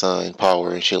zodiac sign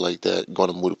power and shit like that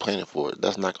going to move the planet forward.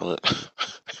 That's not going to.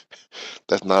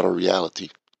 That's not a reality.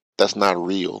 That's not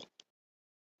real.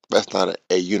 That's not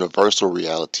a universal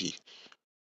reality,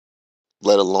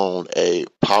 let alone a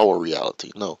power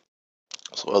reality. No.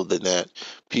 So other than that,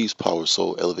 peace, power,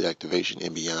 soul, elevate activation,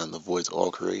 and beyond the voids of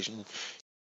all creation.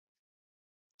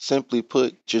 Simply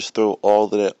put, just throw all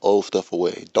of that old stuff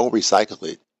away. Don't recycle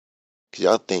it. Because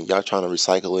y'all think y'all trying to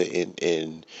recycle it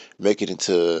and make it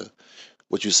into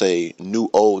what you say, new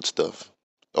old stuff.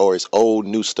 Or it's old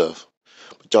new stuff.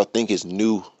 But y'all think it's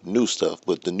new stuff.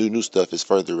 But the new stuff is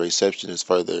further reception, is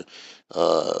further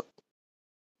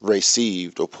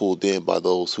received or pulled in by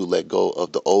those who let go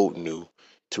of the old new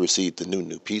to receive the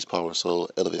new. Peace, power, soul,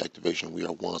 elevate activation. We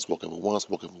are ones, walking for ones,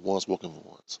 walking for ones, walking for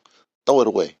ones. Throw it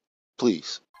away,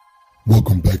 please.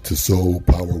 Welcome back to Soul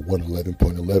Power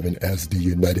 111.11 as the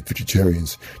United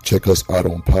Futuritarians. Check us out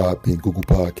on Podbean, Google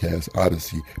Podcasts,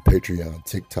 Odyssey, Patreon,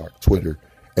 TikTok, Twitter,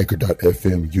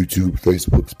 Anchor.fm, YouTube,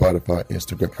 Facebook, Spotify,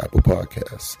 Instagram, Apple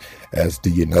Podcasts as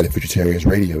the United Futuritarians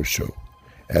radio show,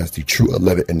 as the true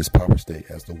 11 in this power state,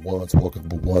 as the ones walking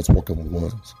with ones, walking with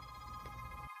ones.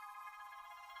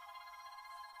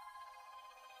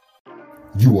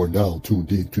 You are now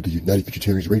tuned in to the United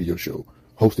Futuritarians radio show,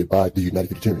 hosted by the United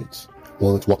Futuritarians.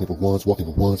 Ones walking for ones, walking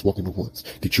for ones, walking for ones.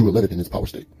 The true 11 in this power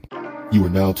state. You are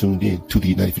now tuned in to the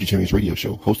United Futuritarians radio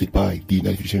show, hosted by the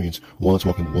United Futuritarians. Ones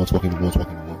walking for ones, walking for ones,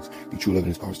 walking for ones. The true 11 in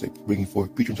this power state, bringing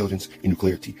forth future intelligence and new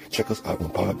clarity. Check us out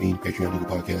on Podbean, Patreon,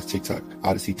 Google Podcasts, TikTok,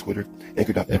 Odyssey, Twitter,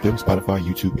 Anchor.fm, Spotify,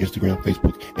 YouTube, Instagram,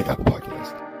 Facebook, and Apple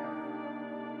Podcasts.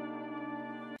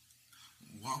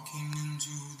 Walking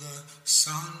into the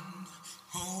sun,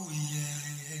 oh yeah.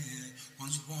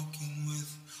 One's walking with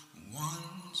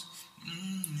ones,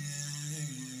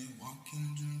 yeah.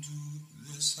 Walking into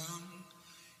the sun.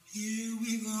 Here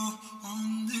we go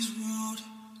on this road,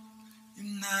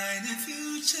 United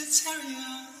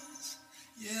Futuritarians,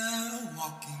 yeah.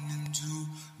 Walking into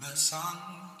the sun,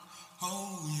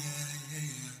 oh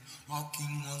yeah.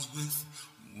 Walking ones with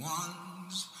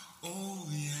ones, oh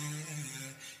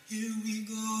yeah. Here we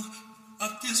go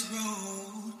up this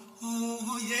road,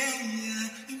 oh yeah.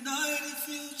 United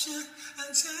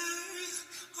Futuritarians,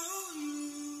 oh you.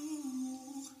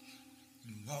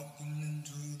 Walking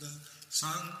into the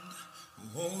sun,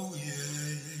 oh yeah.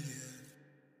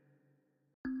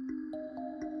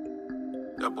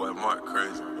 That boy Mark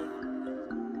crazy.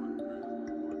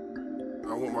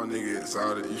 I want my nigga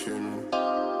Exotic, you feel me?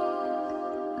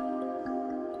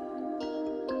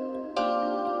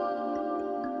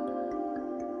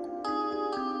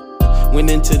 Went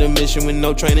into the mission with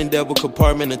no training, double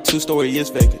compartment, a 2-story is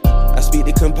vacant. I speak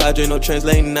to compadre, no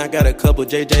translating, I got a couple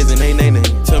JJs and they name.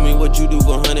 Tell me what you do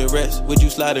for 100 racks, would you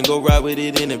slide and go ride with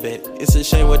it in the bed? It's a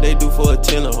shame what they do for a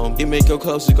tenner home. You make your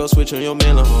closest, go switch on your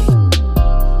mailer home.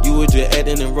 You were just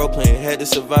acting and role playing, had to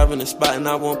survive in the spot and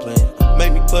I won't play.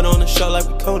 Make me put on a show like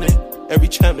we Conan, every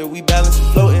champ that we balance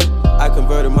and floating. I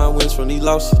converted my wins from these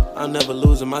losses, I'm never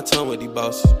losing my tongue with these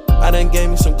bosses. I done gave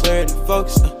me some clarity,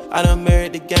 focus. I done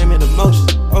married the game in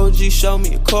emotions. OG showed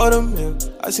me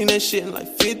 $250,000. I seen that shit in like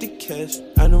 50 cash.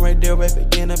 I know right there, right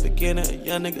beginner. A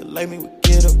young nigga like me would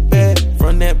get up bad.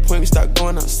 From that point, we start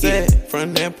going outside.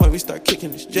 From that point, we start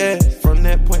kicking this jazz. From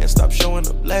that point, I stop showing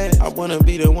up last. I wanna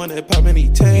be the one that pop any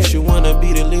tags. You should wanna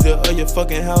be the leader of your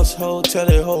fucking household. Tell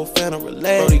that whole fan to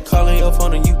relax. Brody calling your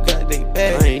phone and you got they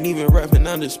back. I ain't even rapping,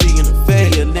 I'm just speaking of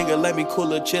fact. A nigga like me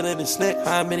cooler, chillin' and snack.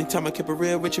 How many times I kept it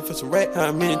real with you for some rap?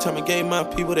 How many times I gave my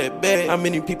people that bag? How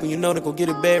many people you know that gon' get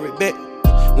it bad right back?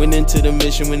 Went into the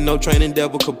mission with no training,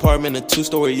 double compartment, a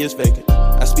 2-story is vacant.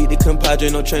 I speak to compadre,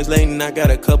 no translating, I got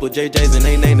a couple JJs and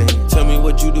they name. Tell me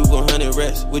what you do for 100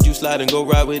 racks, would you slide and go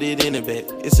ride with it in the bed?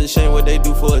 It's a shame what they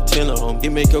do for a tenner home.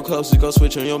 You make your closest, go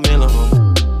switch on your mailer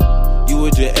home. You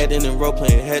were just acting and role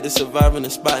playing, had to survive in the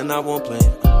spot and I won't play.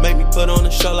 Make me put on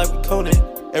a show like we Conan,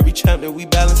 every champ that we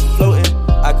balance and floating.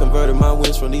 I converted my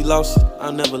wins from these losses,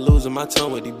 I'm never losing my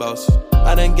tongue with these bosses.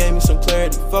 I done gave me some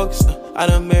clarity, focus. I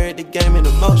done married the game in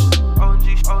emotions. OG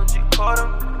caught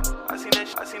him. I seen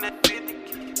that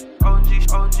 50. OG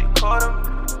caught him.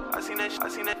 I seen that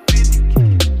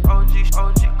 50. OG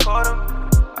caught him.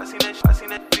 I seen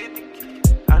that 50.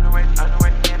 I know right,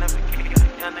 young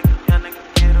nigga,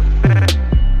 get up back.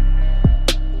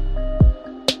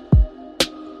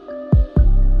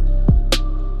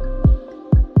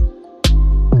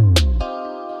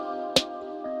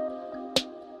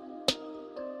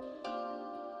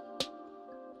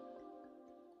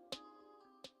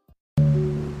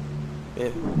 Yeah.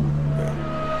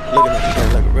 Looking at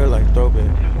it like a real life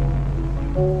throwback.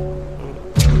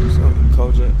 Something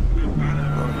Kojak.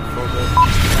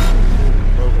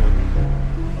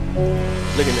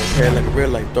 Looking at hair like a real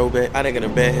life throwback. I done got a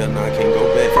bad hell, now I can't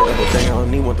go back. Fuck the whole thing, I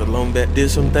don't need want the loan back. Did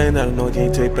some things that I know I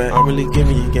can't take back. I'm really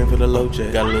giving you game for the low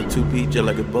jack. Got a little 2P just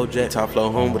like a Bojack. Top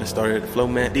flow home, but it started at the flow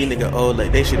mat. These niggas old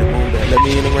like they should've moved back. Let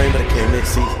me in the rain, but I came next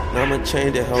season. Now I'ma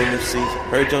change that whole new season.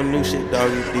 Heard your new shit, dog,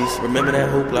 you decent. Remember that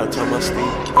hoopla, time I Steve.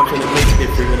 I'm finna make it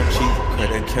get free when I'm cheap.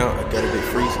 Credit that count, I got a bit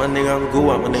freeze. My nigga, I'm goo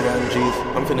out, my nigga, I'm G's.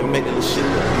 I'm finna make that little shit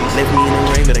look easy. Left me in the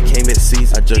rain, but I came back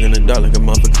season. I jug in the dark like a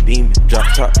motherfucking demon. Drop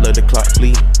top, let the clock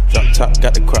bleed. Drop top,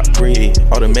 got the crop breed.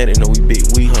 Automatic, know we big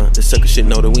we, huh? The sucker shit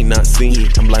know that we not seen.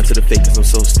 I'm blind to the fake cause I'm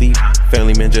so steep.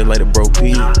 Family man just like a bro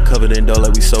P. Covered in dough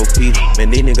like we so peace.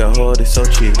 Man, these niggas hard, they so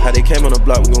cheap. How they came on the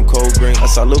block, we gon' cold green. I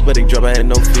saw little buddy drop, I had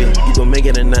no feeling. You gon' make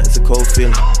it or not, it's a cold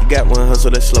feeling. You got one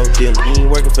hustle, that's slow dealing. You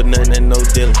ain't working for nothing, that no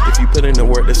dealing. If you put in the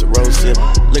work, that's a road ceiling.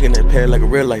 Looking at pair like a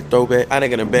real life throwback. I done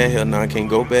got a bad hell, now I can't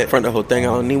go back. Front the whole thing,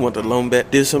 I don't need want the loan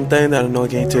back. Did some things that I know I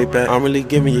can't take back. I'm really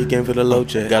giving you game for the low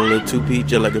jack. Got a little 2P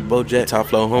just like a Bojack. Top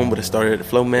flow home, but it started at the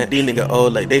flow mat. These niggas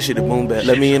old like they should've moved back.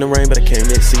 Let me in the rain, but I came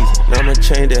next season. Now I'ma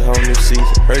change that whole new season.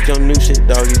 Heard your new shit,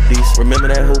 dog, you decent. Remember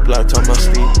that hoopla, talk my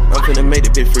Steve. I'm finna make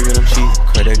the bit free when I'm cheese.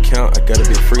 Credit count, I got a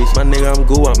bit freeze. My nigga, I'm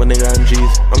goo out, my nigga, I'm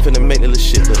G's. I'm finna make that little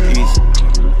shit look easy.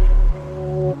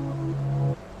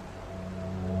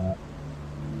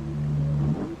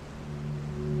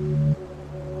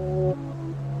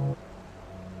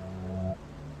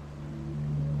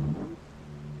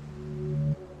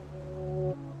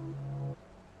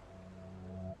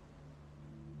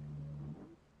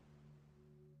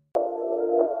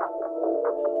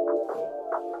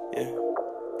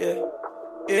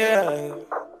 Yeah.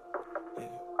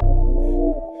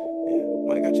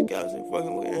 Mike got you guys ain't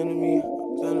fucking with enemy.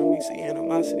 Enemy see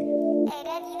animosity. Hey,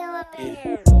 Dad, you know I'm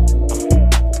here.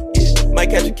 Might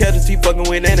catch a casualty fucking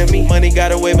with enemy. Money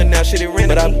got away, but now shit it ran.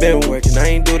 But I been working, I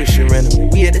ain't do this shit randomly.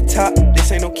 We at the top,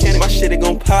 this ain't no cannon. My shit it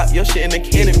gon' pop, your shit in the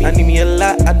cannon. I need me a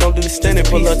lot, I don't do the standing.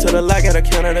 Pull up to the lot, gotta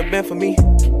count out a band for me.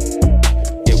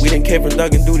 We done came from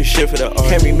dug and do the shit for the art.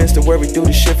 Can't remiss the word, we do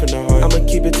the shit from the heart. I'ma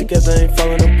keep it together, ain't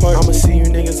falling apart. I'ma see you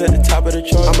niggas at the top of the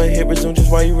chart. I'ma hit resume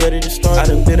just while you ready to start. I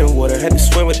done been in water, had to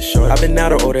swim with the shark. I been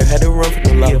out of order, had to run from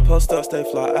the law. Yeah, post up, stay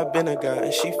fly, I been a guy,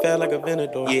 and she fat like a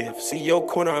Venador. Yeah, see your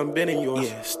corner, I'm bending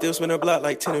yours. Yeah, still spin a block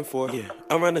like 10 and 4. Yeah,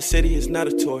 around the city, it's not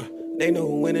a tour. They know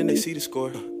who winning, they see the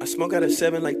score. I smoke out of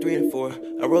 7 like 3 and 4.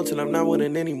 I roll till I'm not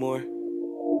winning anymore.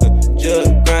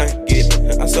 Jug, grind, get it.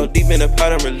 I'm so deep in the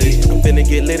pot, I'm religious. I'm finna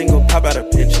get lit and go pop out a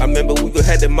pinch. I remember we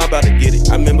had the mop out to get it.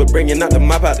 I remember bringing out the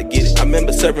mop out to get it. I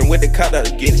remember serving with the cop out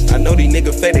to get it. I know these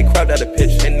niggas fake, they cropped out the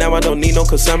pitch. And now I don't need no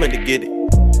consignment to get it.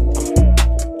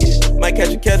 Might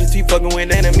catch a casualty fucking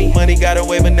with enemy. Money got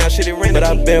away, but now shit it ran. But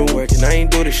I been working, I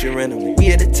ain't do this shit randomly. We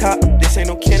at the top, this ain't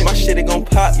no cannon. My shit it gon'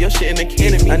 pop, your shit in the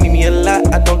cannon. I need me a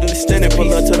lot, I don't do the standing.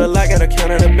 Pull up to the lot, got a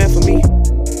count on the bed for me.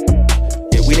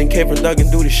 Yeah, we done came from Doug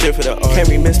and do this shit for the art. Can't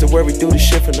remiss the word, we do this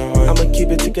shit from the heart. I'ma keep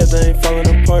it together, ain't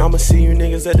falling apart. I'ma see you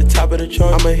niggas at the top of the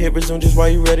chart. I'ma hit resume just while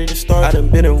you ready to start. I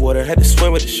done been in water, had to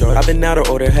swim with the shark. I been out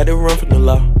of order, had to run from the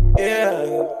law.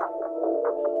 Yeah.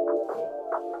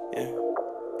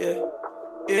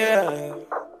 Yeah.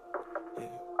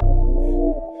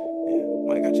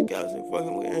 Mike got you guys ain't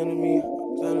fucking with enemy.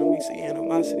 Enemy see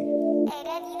animosity. Hey,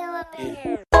 Daddy, you know up in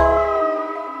here.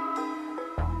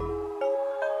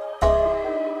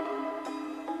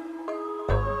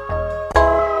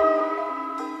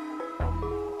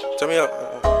 Tell me up.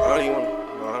 I don't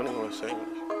even wanna say much.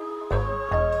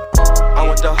 I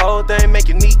want the whole thing, make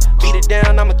it neat. Beat it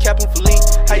down, I'm a Captain Philippe.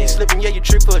 How you slipping? Yeah, you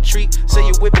trick for a treat. Say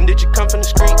you whipping, did you come from the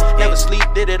street? Never sleep,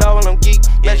 did it all while I'm geek.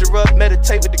 Measure up,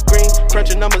 meditate with the green.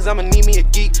 Crunching numbers, I'ma need me a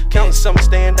geek. Counting summer,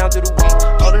 staying down to the week.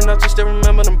 Old enough to still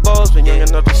remember them balls, but young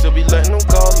enough to still be letting them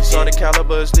go. You saw the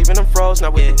caliber, it's leaving them froze. Now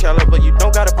with the caliber, you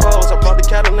don't gotta pose. I brought the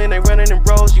cattle in, they running in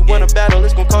rows. You win a battle,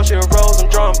 it's gon' cost you a rose. I'm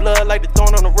drawing blood like the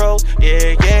thorn on the rose.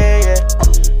 Yeah.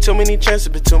 Too many chances,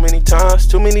 but too many times.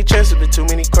 Too many chances, but too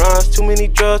many crimes. Too many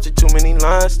drugs, to too many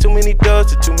lines. Too many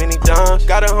dubs, to too many dimes.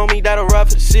 Got a homie that'll ride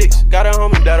for the 6. Got a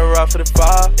homie that'll ride for the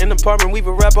 5. In the apartment, we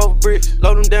would rap over bricks.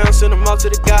 Load them down, send them out to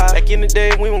the guy. Back in the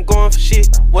day, we weren't going for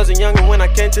shit. Wasn't younger when I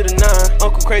came to the 9.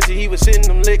 Uncle Crazy, he was hitting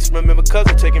them licks. Remember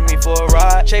cousin taking me for a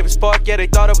ride. Chavis Park, yeah, they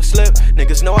thought I was slip.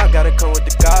 Niggas know I gotta come with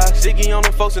the guys. Ziggy on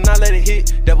them folks and I let it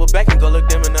hit. Double back and go look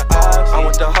them in the eyes. I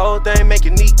want the whole thing, make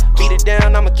it neat. Beat it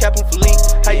down, I'm a Captain Philippe.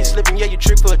 How you slipping? Yeah, you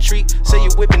trick for a treat. Say you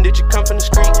whipping, did you come from the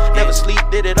street? Never sleep,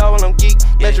 did it all while I'm geek.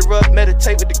 Measure up,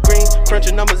 meditate with the green.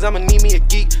 Crunching numbers, I'ma need me a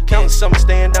geek. Counting summer,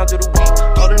 staying down to the week.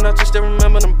 Old enough to still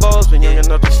remember them balls, but young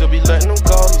enough to still be letting them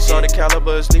go. You saw the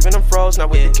caliber, it's leaving them froze. Now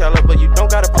with the caliber, you don't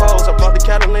gotta pose. I brought the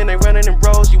cattle in, they running in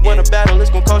rows. You win a battle,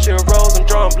 it's gon' cost you a rose. I'm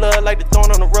drawing blood like the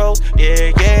thorn on the rose.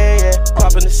 Yeah.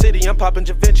 Poppin' the city, I'm poppin'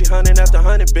 Da Vinci. 100 after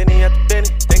 100, Benny after Benny.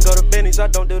 Then go to Benny's,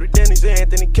 I don't do the Denny's.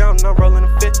 Anthony counting, I'm rolling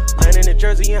a fit. Landing in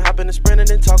Jersey and hopping the Sprinter,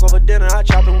 then talk over dinner. I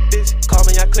chop it with busy. Call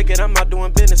me, I click it, I'm out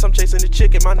doing business. I'm chasing the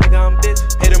chicken, my nigga, I'm busy.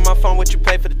 Hitting my phone, what you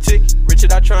pay for the ticket?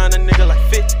 Richard, I trying a nigga like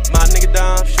 50. My nigga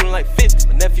down, I'm shooting like 50.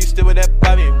 My nephew still with that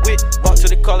Bobby and Wit. Walk to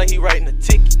the car like he writing a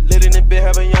ticket. Lit in the bed,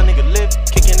 have a young nigga live.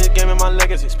 Kicking this game and my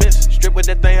leg is expensive. Strip with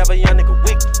that thing, have a young nigga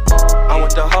wicked. I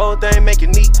want the whole thing, make it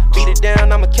neat. Beat it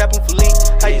down, I'm a Captain Philippe.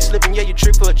 How you slipping? Yeah, you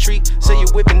trick for a treat. Say you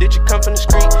whipping, did you come from the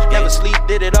street? Never sleep,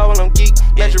 did it all while I'm geek.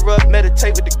 Measure up,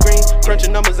 meditate with the green.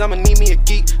 Crunching numbers, I'ma need me a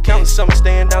geek. Counting summer,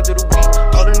 staying down to the week.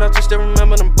 Old enough to still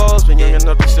remember them balls, but young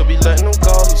enough to still be letting them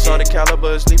go. You saw the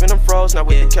caliber, it's leaving them froze. Now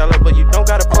with the caliber, you don't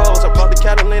gotta pose. I brought the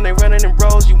cattle in, they running in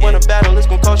rows. You win a battle, it's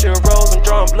gon' cost you a rose. I'm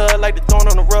drawing blood like the thorn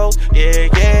on the rose. Yeah.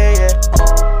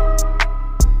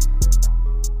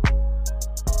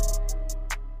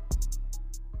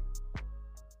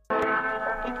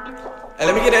 Hey,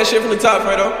 let me get that shit from the top,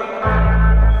 Fredo.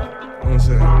 One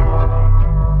second.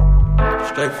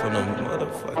 Straight from the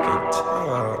motherfucking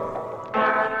top.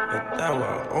 But that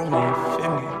was only,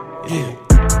 feel me? Yeah.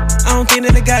 I don't think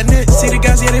that they got nets. See the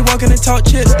guys, yeah, they walking and talk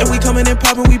chips. And we coming in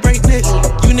popping, we break nets.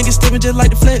 You niggas stepping just like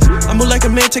the flex. I move like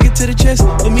a man, take it to the chest.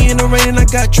 With me in the rain and I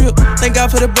got drip. Thank God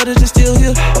for the brothers that's still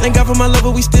here. Thank God for my lover,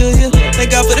 we still here.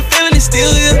 Thank God for the family that's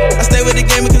still here. I stay with the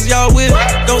game because y'all will.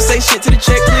 Don't say shit to the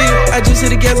check clear. I just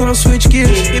hit the gas and I'm switch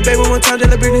gears. Hit baby one time, just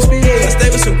like Britney Spears. I stay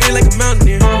with some green like a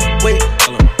mountaineer. Wait,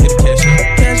 hold on, get the cash out.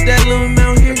 Cash that little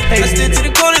amount here. I stick to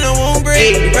the corner, no won't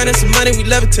break. We running some money, we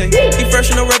levitate. He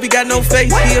fresh on no rap, he got no face.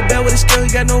 He a bad with a skill,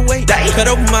 he got no weight. Cut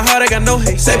open my heart, I got no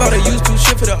hate. Save all the used to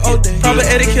shit for the old days. Proper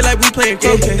etiquette like we playing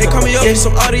croquet. They call me up for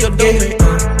some audio domain.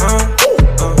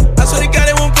 I swear to God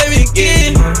they won't play me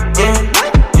again.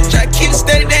 Try to keep it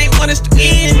steady, they ain't want us to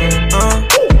win.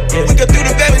 We go through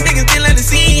the bad when niggas didn't let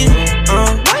us in.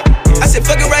 I said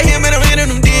fuck it right here, man, I'm hitting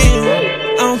them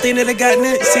dead. I don't think that I got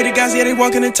nets. See the guys, yeah, they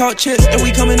walking and talk chips. And we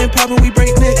coming in popping, we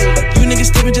break nets. You niggas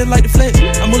stepping just like the flex.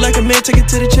 I move like a man, take it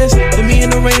to the chest. With me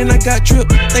in the rain and I got drip.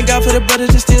 Thank God for the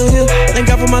brothers that's still here. Thank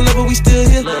God for my lover, we still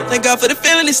here. Thank God for the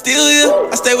family that's still here.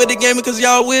 I stay with the game because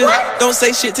y'all will. Don't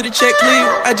say shit to the check clear.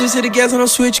 I just hit the gas and I'm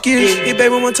switch gears. Hit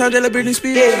baby one time, just like Britney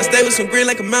Spears. I stay with some green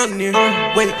like a mountaineer.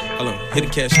 Wait, hold on. hit the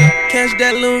cash up. Cash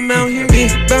that little amount here.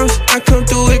 Big bounce, I come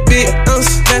through with big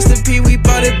ounce. Master P, we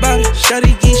bought it.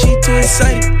 Shawty geek, she too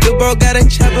excited. Lil' bro got a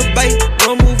chopper bite.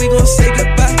 One move, we gon' say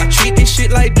goodbye. I treat this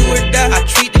shit like do or die. I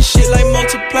treat this shit like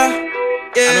multiply.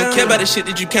 Yeah. I don't care about the shit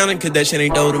that you counting, cause that shit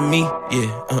ain't dough to me. Yeah,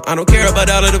 I don't care about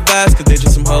all of the vibes, cause they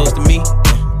just some hoes to me.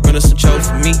 Running some chokes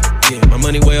for me. Yeah, my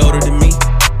money way older than me.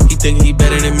 He thinking he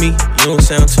better than me. You don't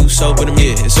sound too sober to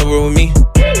me. Yeah, it's over with me.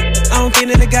 I don't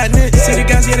think that I got nuts. See the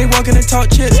guys, yeah, they walking and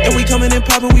talk chess. And we coming in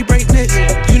poppin', we break nets.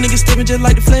 You niggas steppin' just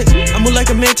like the flex. I move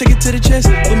like a man, take it to the chest.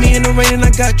 With me in the rain and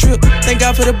I got drip. Thank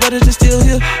God for the brothers that's still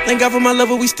here. Thank God for my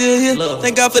lover, we still here.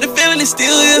 Thank God for the family that's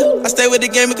still here. I stay with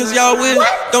the game because y'all will.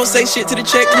 Don't say shit to the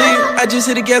check clear. I just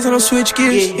hit the gas and don't switch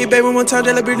gears. Hit baby one time,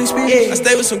 just like Britney Spears. I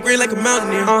stay with some green like a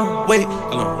mountaineer. Wait,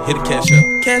 hold on, hit the cash up.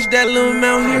 Cash that little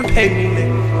amount here, pay me,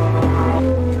 nigga.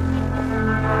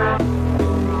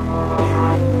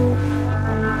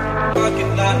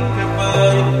 Fucking lot of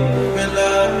people,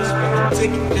 realize,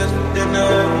 take it just for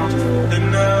dinner.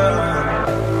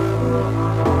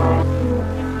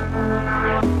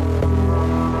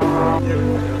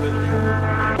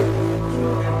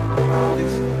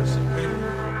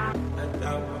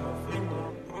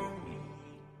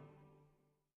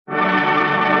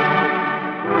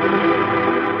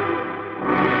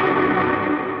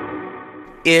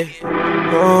 Yeah.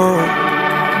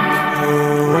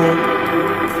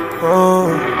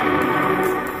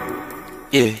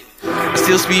 Yeah. I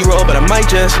still speed roll, but I might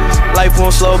just. Life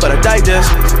won't slow, but I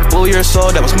digest. Full your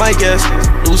soul, that was my guess.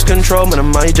 Lose control, but I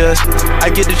might just.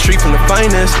 I get the treat from the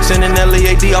finest. Sending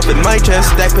LAAD off in my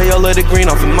chest. Stack payola the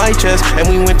green off in my chest. And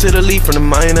we went to the lead from the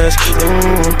minus.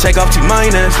 Take off T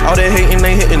minus. All that hating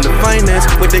ain't hitting the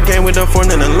finest. With the game with them for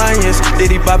an alliance.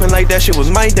 Diddy bopping like that shit was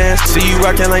my dance. See you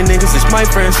rocking like niggas, it's my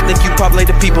friends. Think you pop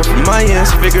like the people from my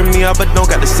ends. Figure me out, but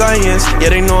don't got the science.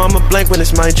 Yeah, they know I'm a blank when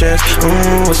it's my chance.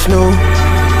 What's new?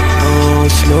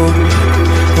 What's new?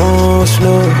 What's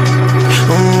new?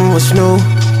 What's new?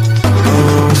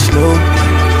 What's new?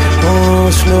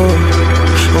 What's new?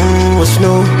 What's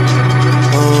new?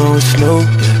 What's new?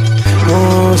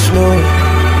 What's new?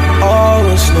 All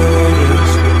what's new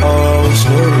is, all what's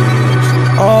new is,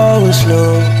 all what's new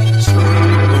is,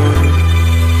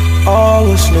 all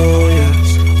what's new is,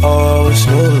 all what's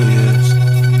new is,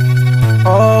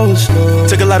 all what's new.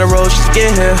 Took a lot of roads just to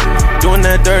get here. Doing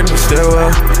that dirt in the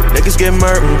stairwell. Niggas get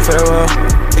murked and farewell.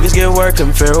 Niggas get worked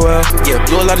and farewell. Yeah,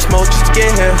 blew a lot of smoke just to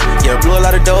get here. Yeah, blew a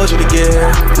lot of doors just to get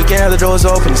here. We can't have the doors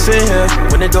open and sit here.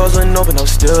 When the doors wasn't open, I was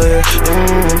still here.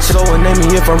 So when name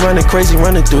me if I'm running crazy,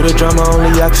 running through the drama,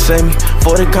 only y'all can save me.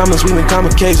 For the comments, we been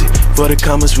kamikaze. For the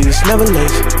comments, we was never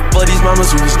lazy. For these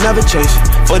mamas, we was never chasing.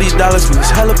 For these dollars, we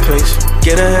was hella patient.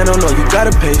 Get a handle, no, you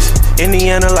gotta pace.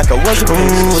 Indiana like I was a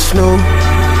patient. What's new?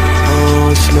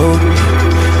 What's new?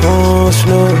 What's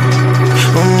new?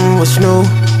 What's new?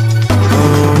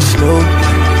 What's new?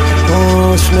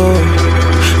 What's new?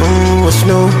 What's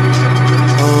new?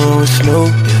 What's new?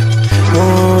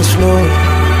 What's new?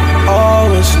 All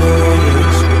what's new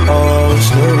is, all what's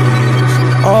new is,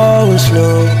 all what's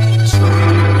new is,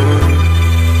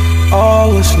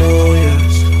 all what's new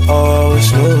is, all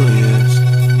what's new is,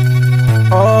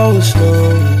 all what's new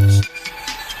is.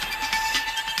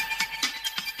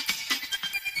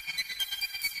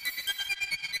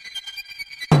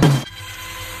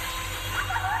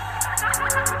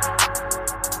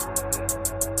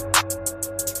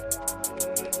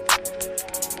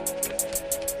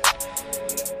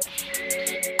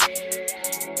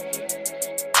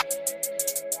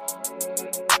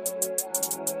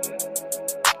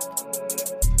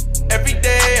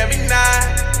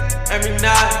 Every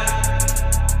night,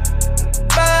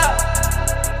 but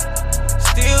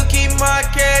still keep my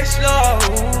cash low.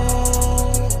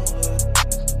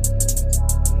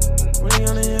 Money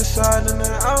on the inside and the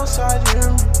outside,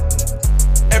 yeah.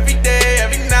 Every day,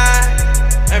 every night,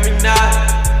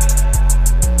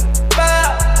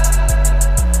 but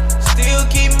still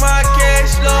keep my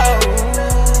cash low.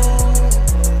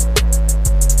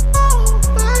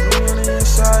 Money on the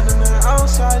inside and the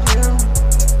outside, yeah.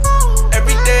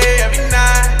 Every day, every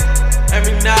night,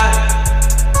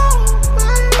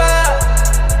 but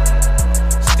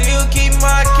still keep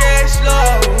my cash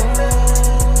low.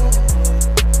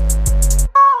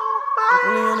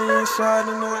 Only on the inside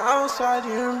and the outside,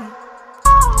 yeah.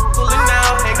 Pulling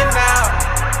out, hanging out.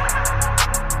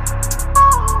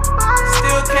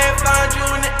 Still can't find you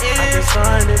in the end. I can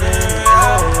find it in,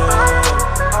 oh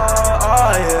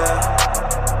yeah.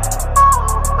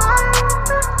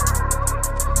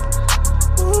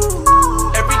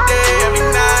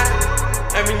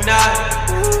 Every night,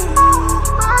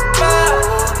 but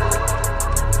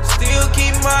still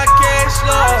keep my cash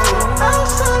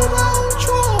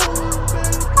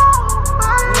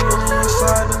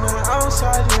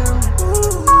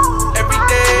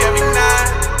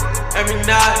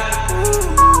every night.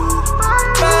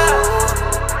 But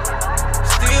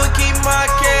still keep my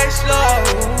cash low.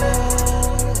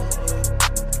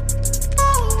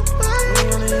 We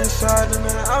on the inside and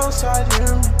the outside, you.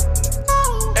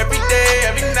 Every day,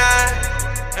 every night,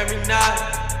 every night.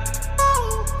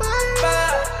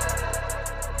 But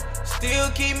still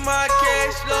keep my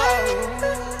cash low.